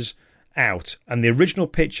pictures out. And the original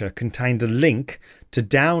picture contained a link to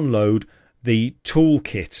download the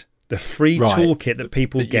toolkit, the free toolkit that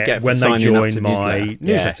people get when they join my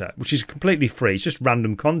newsletter, which is completely free. It's just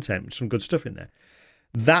random content with some good stuff in there.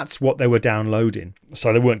 That's what they were downloading.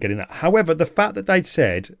 So they weren't getting that. However, the fact that they'd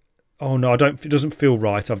said, oh no, it doesn't feel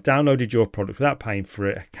right. I've downloaded your product without paying for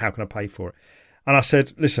it. How can I pay for it? And I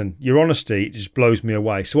said, listen, your honesty just blows me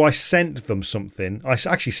away. So I sent them something. I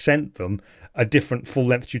actually sent them a different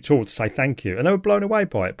full-length tutorial to say thank you. And they were blown away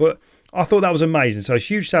by it. But I thought that was amazing. So a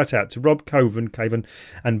huge shout-out to Rob Caven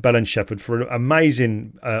and Belen Shepherd for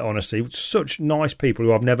amazing honesty. Such nice people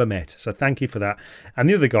who I've never met. So thank you for that. And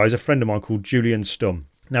the other guy is a friend of mine called Julian Stum.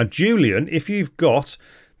 Now, Julian, if you've got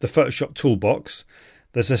the Photoshop Toolbox,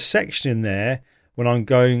 there's a section in there when I'm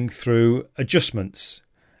going through adjustments.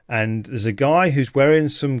 And there's a guy who's wearing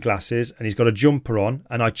some glasses and he's got a jumper on,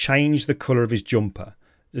 and I change the colour of his jumper.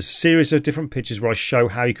 There's a series of different pictures where I show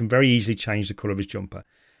how you can very easily change the colour of his jumper.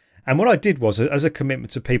 And what I did was, as a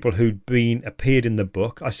commitment to people who'd appeared in the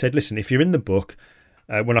book, I said, listen, if you're in the book,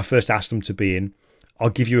 when I first asked them to be in, I'll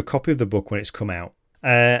give you a copy of the book when it's come out.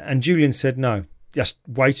 And Julian said, no, that's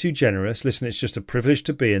way too generous. Listen, it's just a privilege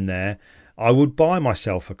to be in there. I would buy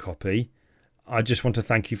myself a copy. I just want to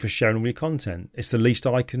thank you for sharing all your content. It's the least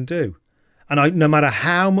I can do. And no matter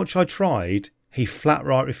how much I tried, he flat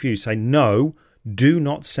right refused, saying, no, do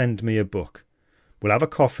not send me a book. We'll have a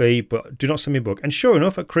coffee, but do not send me a book. And sure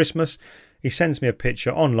enough, at Christmas, he sends me a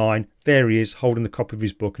picture online. There he is, holding the copy of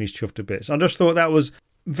his book, and he's chuffed a bit. So I just thought that was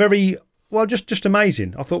very, well, just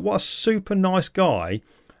amazing. I thought, what a super nice guy,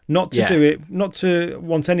 not to do it, not to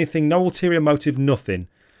want anything, no ulterior motive, nothing.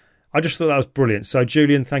 I just thought that was brilliant. So,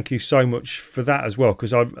 Julian, thank you so much for that as well,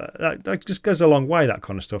 because that just goes a long way, that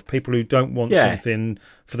kind of stuff. People who don't want something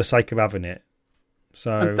for the sake of having it.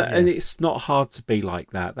 So, and it's not hard to be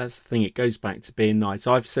like that. That's the thing. It goes back to being nice.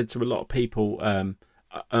 I've said to a lot of people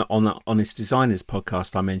on that Honest Designers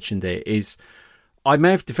podcast, I mentioned it, is I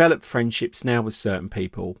may have developed friendships now with certain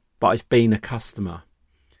people, but I've been a customer.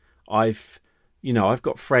 I've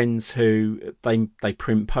got friends who they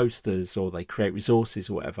print posters or they create resources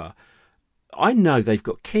or whatever. I know they've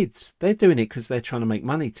got kids. They're doing it because they're trying to make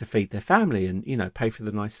money to feed their family and, pay for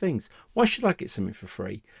the nice things. Why should I get something for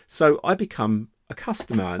free? So I become a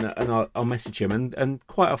customer and I'll message them. And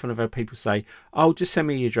quite often I've heard people say, oh, just send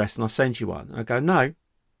me your address and I'll send you one. And I go, no,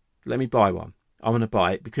 let me buy one. I want to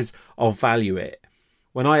buy it because I'll value it.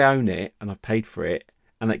 When I own it and I've paid for it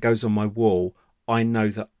and it goes on my wall, I know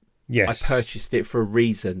that I purchased it for a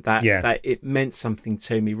reason, that it meant something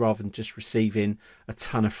to me rather than just receiving a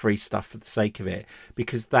ton of free stuff for the sake of it,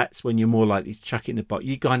 because that's when you're more likely to chuck it in the box.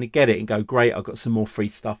 You kind of get it and go, great, I've got some more free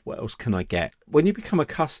stuff. What else can I get? When you become a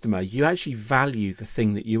customer, you actually value the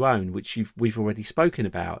thing that you own, which we've already spoken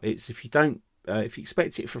about. It's if you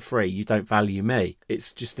expect it for free, you don't value me.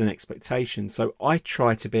 It's just an expectation. So I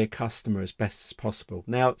try to be a customer as best as possible.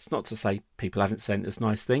 Now, it's not to say people haven't sent us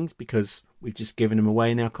nice things, because we've just given them away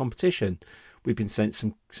in our competition. We've been sent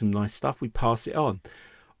some nice stuff. We pass it on.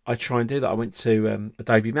 I try and do that. I went to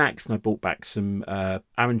Adobe Max and I bought back some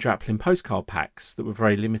Aaron Draplin postcard packs that were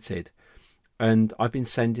very limited. And I've been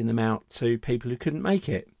sending them out to people who couldn't make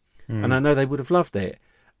it. And I know they would have loved it.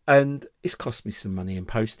 And it's cost me some money in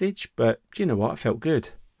postage, but do you know what? I felt good.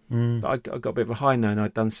 I got a bit of a high knowing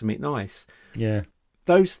I'd done something nice. Yeah.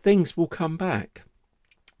 those things will come back.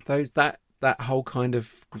 That whole kind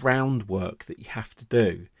of groundwork that you have to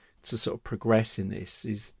do to sort of progress in this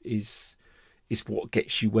is what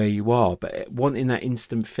gets you where you are. But wanting that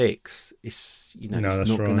instant fix is, it's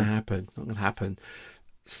not going to happen. It's not going to happen.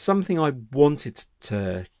 Something I wanted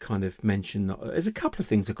to kind of mention. There's a couple of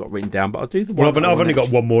things I've got written down, but I'll do the one. Well, I've only got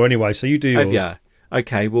one more anyway, so you do yours. Yeah.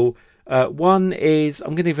 Okay. Well, one is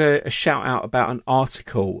I'm going to give a shout out about an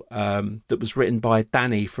article that was written by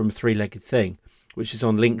Danny from Three Legged Thing, which is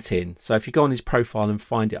on LinkedIn. So if you go on his profile and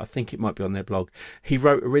find it, I think it might be on their blog. He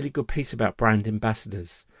wrote a really good piece about brand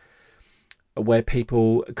ambassadors, where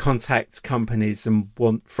people contact companies and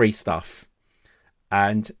want free stuff.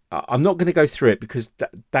 And I'm not going to go through it because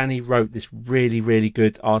Danny wrote this really, really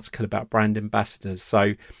good article about brand ambassadors.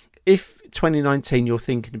 So if 2019 you're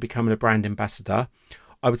thinking of becoming a brand ambassador,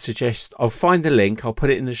 I would suggest I'll find the link. I'll put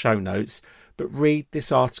it in the show notes. But read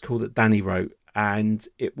this article that Danny wrote, and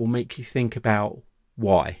it will make you think about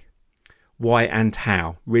why and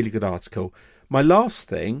how. Really good article. My last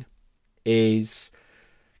thing is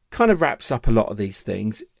kind of wraps up a lot of these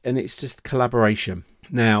things, and it's just collaboration.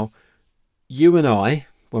 Now, you and I,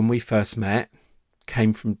 when we first met,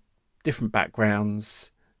 came from different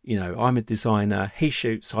backgrounds. I'm a designer, he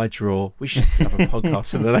shoots, I draw. We should have a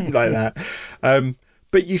podcast or anything like that.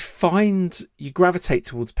 But you gravitate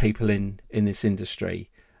towards people in this industry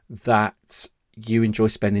that you enjoy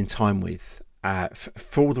spending time with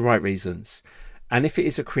for all the right reasons. And if it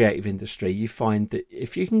is a creative industry, you find that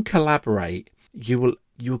if you can collaborate, you'll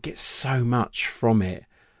get so much from it.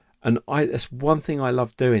 And that's one thing I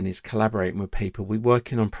love doing, is collaborating with people. We're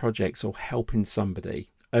working on projects or helping somebody.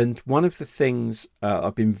 And one of the things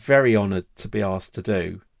I've been very honoured to be asked to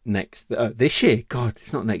do this year, God,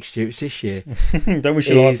 it's not next year, it's this year. Don't wish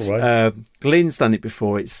your life away. Glenn's done it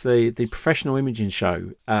before. It's the Professional Imaging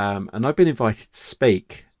Show. And I've been invited to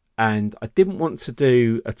speak. And I didn't want to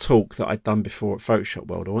do a talk that I'd done before at Photoshop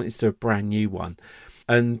World. I wanted to do a brand new one.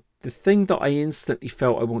 And the thing that I instantly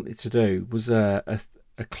felt I wanted to do was a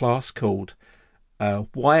class called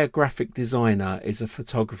Why a Graphic Designer is a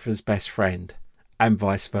Photographer's Best Friend, and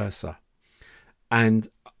vice versa. And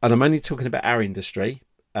I'm only talking about our industry,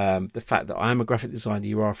 the fact that I am a graphic designer,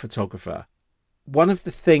 you are a photographer. One of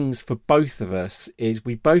the things for both of us is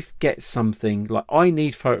we both get something. Like, I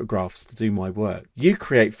need photographs to do my work. You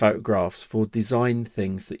create photographs for design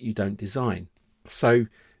things that you don't design. So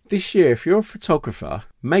this year, if you're a photographer,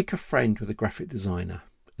 make a friend with a graphic designer.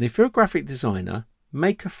 And if you're a graphic designer,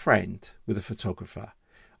 make a friend with a photographer.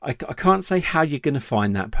 I can't say how you're going to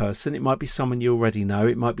find that person. It might be someone you already know.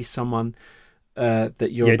 It might be someone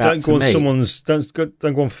that you're about to meet.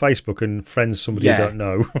 Don't go on Facebook and friend somebody you don't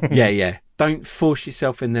know. yeah. Don't force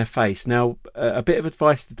yourself in their face. Now, a bit of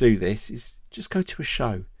advice to do this is just go to a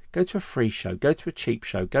show. Go to a free show. Go to a cheap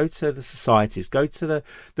show. Go to the societies. Go to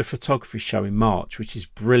the photography show in March, which is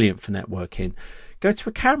brilliant for networking. Go to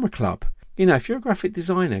a camera club. If you're a graphic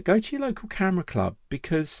designer, go to your local camera club,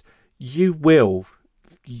 because you will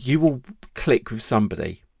click with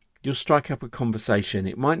somebody. You'll strike up a conversation.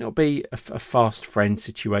 It might not be a fast friend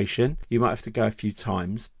situation. You might have to go a few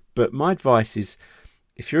times. But my advice is,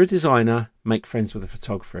 if you're a designer, make friends with a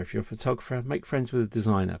photographer. If you're a photographer, make friends with a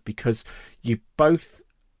designer, because you both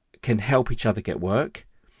can help each other get work.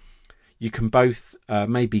 You can both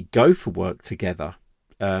maybe go for work together.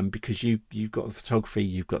 Because you've got the photography,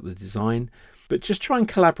 you've got the design, but just try and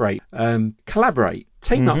collaborate.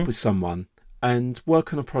 Team up with someone and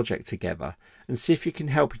work on a project together, and see if you can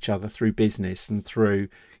help each other through business and through,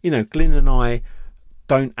 Glyn and I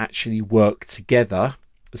don't actually work together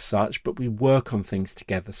as such, but we work on things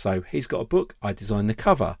together. So he's got a book, I designed the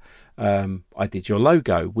cover. I did your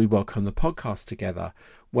logo. We work on the podcast together.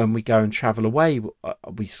 When we go and travel away,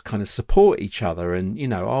 we kind of support each other,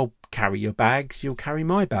 and I'll carry your bags, you'll carry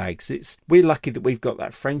my bags. We're lucky that we've got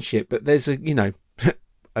that friendship. But there's a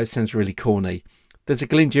it sounds really corny, there's a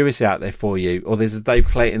Glyn Dewis out there for you, or there's a Dave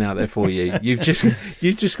Clayton out there for you. You've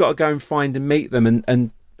just got to go and find and meet them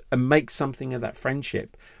and make something of that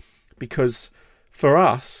friendship. Because for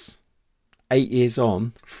us, 8 years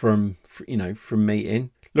on from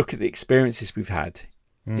meeting, look at the experiences we've had.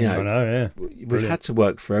 I know, yeah. We've had to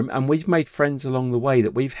work for them, and we've made friends along the way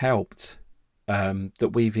that we've helped,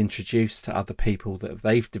 that we've introduced to other people, that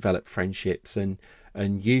they've developed friendships, and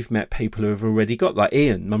you've met people who have already got, like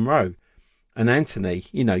Ian Munro and Anthony.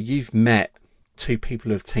 You've met two people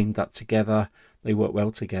who have teamed up together. They work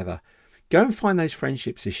well together. Go and find those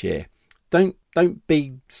friendships this year, don't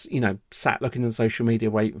be, sat looking on social media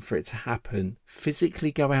waiting for it to happen.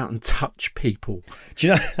 Physically go out and touch people. Do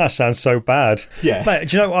you know, that sounds so bad. Yeah. Mate,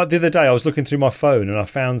 do you know what, the other day I was looking through my phone and I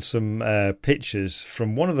found some pictures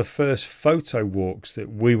from one of the first photo walks that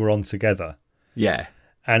we were on together. Yeah.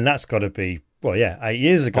 And that's got to be, 8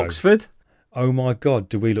 years ago. Oxford? Oh my God,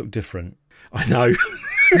 do we look different? I know.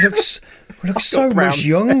 We look so much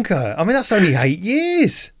younger. I mean, that's only 8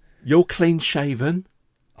 years. You're clean shaven.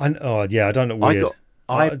 I don't look weird.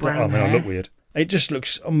 I look weird. It just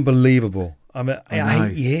looks unbelievable. I mean,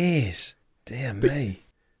 8 years. Dear me.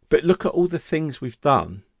 But look at all the things we've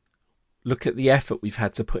done. Look at the effort we've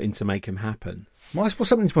had to put in to make them happen. What's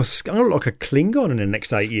happening to my skin? I look like a Klingon in the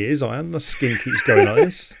next 8 years. My skin keeps going like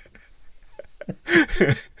this.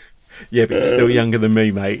 Yeah, but you're still younger than me,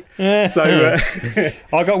 mate. So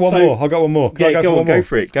I got one more. Can I go for one more? Go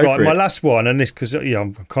for it. Go for it. My last one, and this because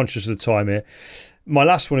I'm conscious of the time here. My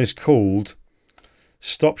last one is called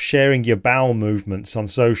 "Stop Sharing Your Bowel Movements on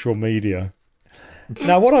Social Media."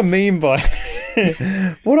 Now, what I mean by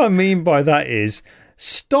that is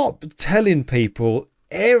stop telling people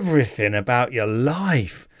everything about your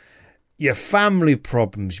life, your family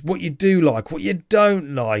problems, what you do like, what you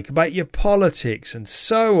don't like, about your politics, and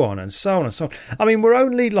so on and so on and so on. I mean, we're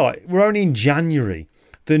only in January.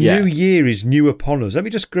 The new year is new upon us. Let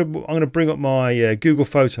me just I'm going to bring up my Google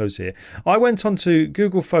Photos here. I went onto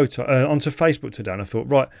onto Facebook today, and I thought,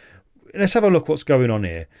 right, let's have a look what's going on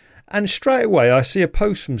here. And straight away, I see a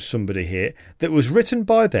post from somebody here that was written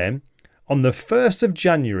by them on the 1st of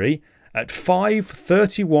January at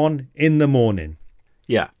 5:31 in the morning.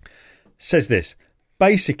 Yeah. Says this.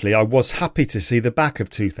 Basically, I was happy to see the back of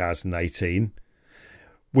 2018.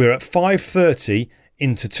 We're at 5:30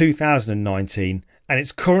 into 2019, and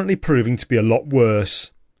it's currently proving to be a lot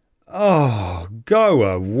worse. Oh, go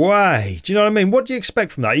away. Do you know what I mean? What do you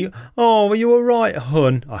expect from that? You were right,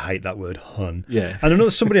 hun. I hate that word, hun. Yeah. And I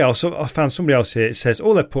found somebody else here. It says,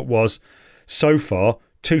 all they put was, so far,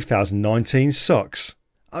 2019 sucks.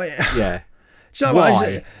 I mean, yeah. Do you know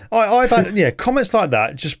why? I've had comments like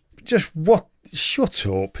that. Just what? Shut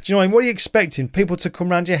up. Do you know what I mean? What are you expecting? People to come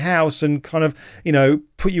round your house and kind of,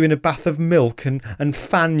 put you in a bath of milk and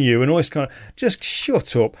fan you and all this kind of... Just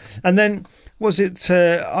shut up. And then, was it...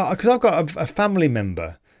 Because I've got a family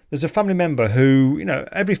member. There's a family member who,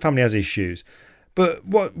 every family has issues. But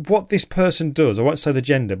what this person does, I won't say the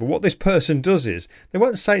gender, but what this person does is, they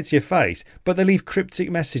won't say it to your face, but they leave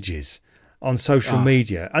cryptic messages on social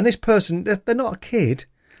media. And this person, they're not a kid.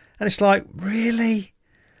 And it's like, really?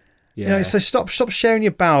 Yeah. So stop sharing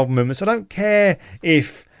your bowel movements. I don't care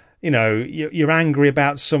if, you're angry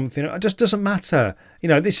about something. It just doesn't matter.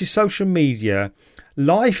 This is social media.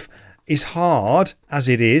 Life is hard as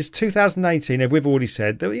it is. 2018, we've already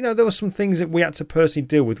said, there were some things that we had to personally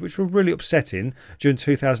deal with, which were really upsetting during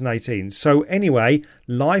 2018. So anyway,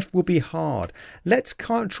 life will be hard. Let's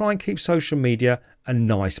try and keep social media a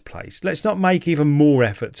nice place. Let's not make even more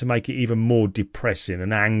effort to make it even more depressing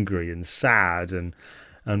and angry and sad and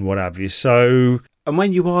what have you. And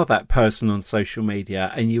when you are that person on social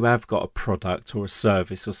media and you have got a product or a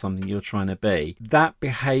service or something you're trying to be, that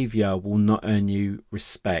behaviour will not earn you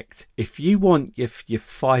respect. If you want your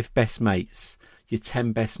 5 best mates, your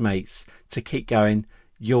 10 best mates to keep going,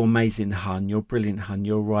 you're amazing, hun, you're brilliant, hun,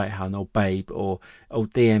 you're right, hun, or babe, or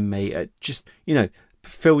DM me, just,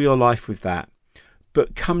 fill your life with that.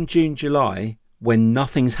 But come June, July, when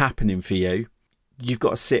nothing's happening for you, you've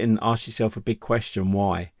got to sit and ask yourself a big question,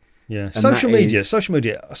 why? Yeah, social media.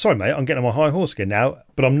 Sorry, mate, I'm getting on my high horse again now,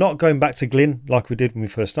 but I'm not going back to Glyn like we did when we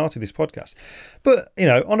first started this podcast. But,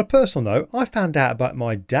 on a personal note, I found out about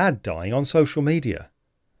my dad dying on social media.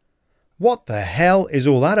 What the hell is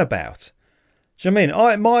all that about? Do you know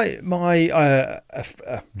what I mean?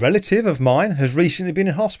 A relative of mine has recently been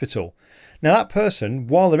in hospital. Now, that person,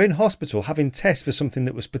 while they're in hospital having tests for something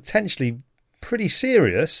that was potentially pretty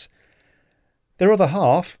serious, their other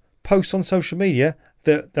half posts on social media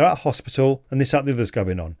that they're at hospital and this, that, the other's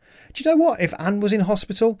going on. Do you know what? If Anne was in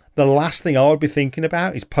hospital, the last thing I would be thinking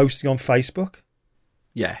about is posting on Facebook.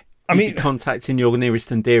 Yeah. I mean, contacting your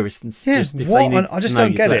nearest and dearest. And I just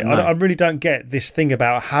don't get it. I really don't get this thing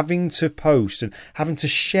about having to post and having to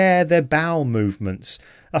share their bowel movements.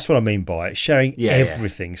 That's what I mean by it. Sharing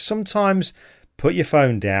everything. Yeah. Sometimes put your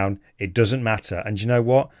phone down. It doesn't matter. And you know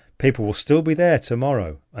what? People will still be there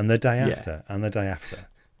tomorrow and the day after and the day after.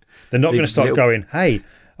 They're not going to start going, hey.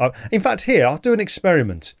 In fact, here, I'll do an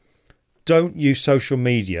experiment. Don't use social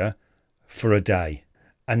media for a day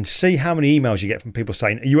and see how many emails you get from people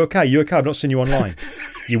saying, are you okay? You okay? I've not seen you online.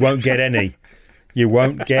 You won't get any. You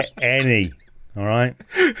won't get any. All right?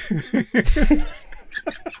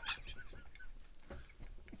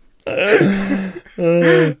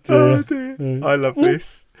 Oh, dear. I love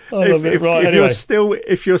this. I love it. Right, anyway.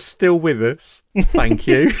 If you're still with us, thank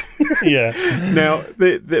you. Yeah. Now,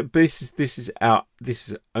 this is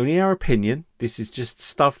only our opinion. This is just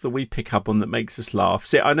stuff that we pick up on that makes us laugh.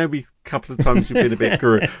 See, I know a couple of times we've been a bit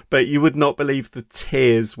guru, but you would not believe the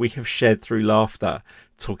tears we have shed through laughter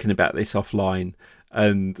talking about this offline.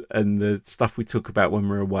 And the stuff we talk about when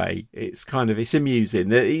we're away, it's amusing.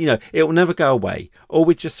 It will never go away. All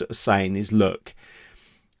we're just sort of saying is, look,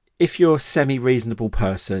 if you're a semi-reasonable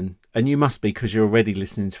person, and you must be because you're already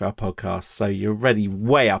listening to our podcast, so you're already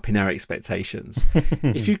way up in our expectations.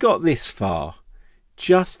 If you got this far,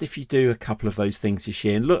 just if you do a couple of those things this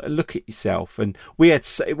year and look at yourself. And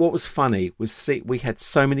what was funny was we had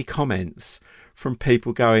so many comments from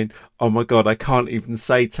people going, oh my God, I can't even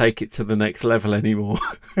say take it to the next level anymore.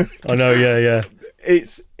 I know, yeah.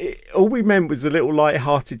 All we meant was a little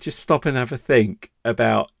light-hearted, just stop and have a think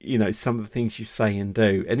about, some of the things you say and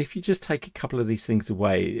do. And if you just take a couple of these things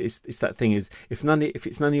away, it's that thing is, if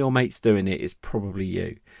it's none of your mates doing it, it's probably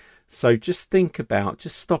you. So just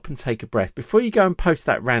stop and take a breath. Before you go and post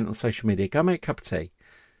that rant on social media, go make a cup of tea.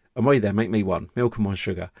 And while you're there, make me one, milk and 1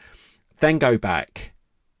 sugar. Then go back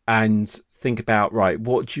and think about, right,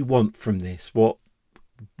 what do you want from this? What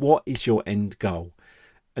is your end goal?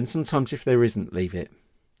 And sometimes if there isn't, leave it.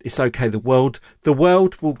 It's okay. The world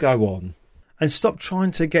will go on. And stop trying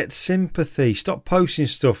to get sympathy. Stop posting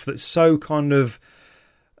stuff that's so kind of,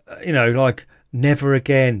 like never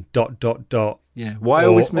again, ... Yeah. Why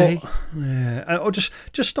always me? Or just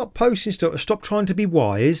stop posting stuff. Stop trying to be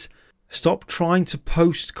wise. Stop trying to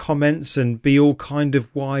post comments and be all kind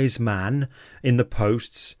of wise man in the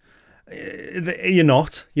posts. You're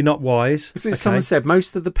not wise. Okay? Someone said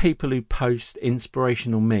most of the people who post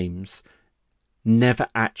inspirational memes never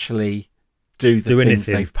actually do things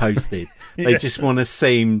anything. They've posted. They just want to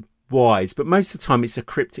seem wise. But most of the time it's a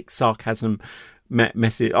cryptic sarcasm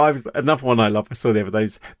message. Another one I love, I saw the other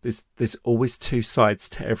day, there's always two sides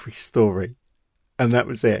to every story. And that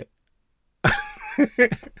was it.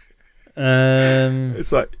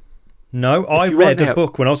 It's like... No, I read a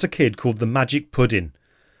book when I was a kid called The Magic Pudding.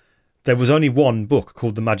 There was only one book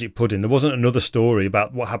called The Magic Pudding. There wasn't another story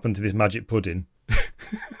about what happened to this magic pudding.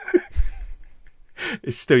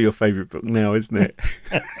 It's still your favourite book now, isn't it?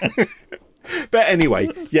 But anyway,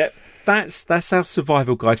 yeah, that's our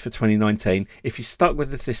survival guide for 2019. If you stuck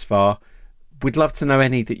with us this far, we'd love to know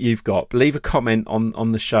any that you've got. Leave a comment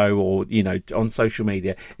on the show or on social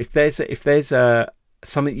media. If there's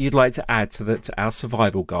something you'd like to add to our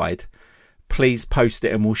survival guide, please post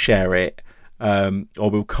it and we'll share it.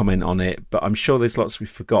 Or we'll comment on it, but I'm sure there's lots we've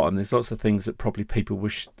forgotten. There's lots of things that probably people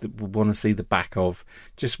would want to see the back of.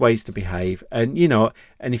 Just ways to behave, and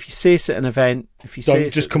and if you see us at an event, if you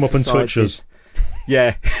don't just come up and touch us.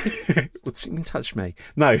 Yeah, well, you can touch me.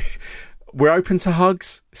 No, we're open to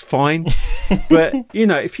hugs. It's fine, but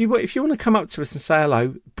if you want to come up to us and say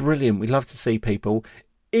hello, brilliant. We'd love to see people.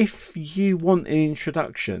 If you want an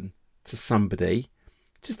introduction to somebody,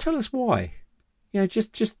 just tell us why.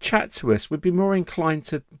 Just chat to us. We'd be more inclined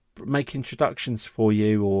to make introductions for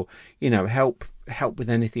you or, help with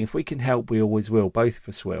anything. If we can help, we always will. Both of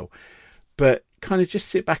us will. But kind of just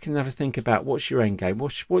sit back and have a think about what's your end game?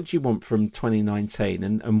 What do you want from 2019?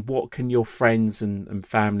 And what can your friends and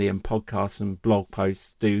family and podcasts and blog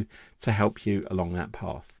posts do to help you along that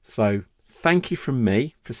path? So thank you from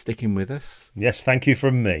me for sticking with us. Yes, thank you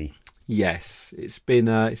from me. Yes, it's been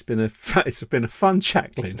a fun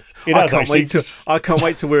chat, Glenn. I can't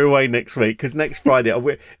wait till we're away next week, because next Friday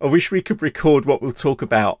I wish we could record what we'll talk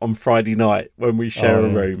about on Friday night when we share a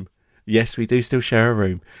room. Yes, we do still share a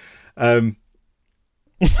room.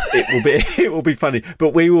 It will be funny,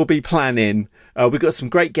 but we will be planning. We've got some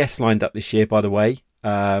great guests lined up this year, by the way.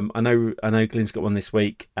 I know Glenn's got one this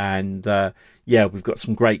week, and we've got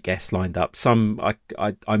some great guests lined up. Some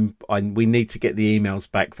we need to get the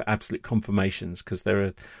emails back for absolute confirmations, because there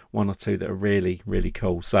are one or two that are really, really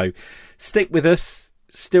cool. So stick with us.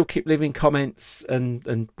 Still keep leaving comments,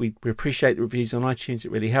 and we appreciate the reviews on iTunes.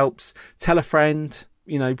 It really helps. Tell a friend.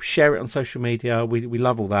 Share it on social media. We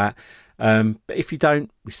love all that. But if you don't,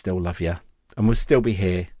 we still love you, and we'll still be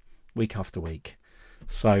here week after week.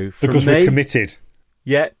 So because we're committed.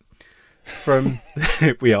 Yeah,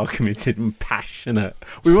 we are committed and passionate.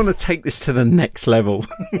 We want to take this to the next level.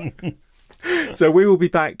 So we will be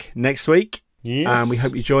back next week. Yes. And we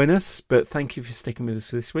hope you join us. But thank you for sticking with us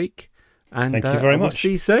this week. And thank you very much. We'll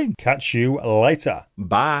see you soon. Catch you later.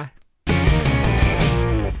 Bye.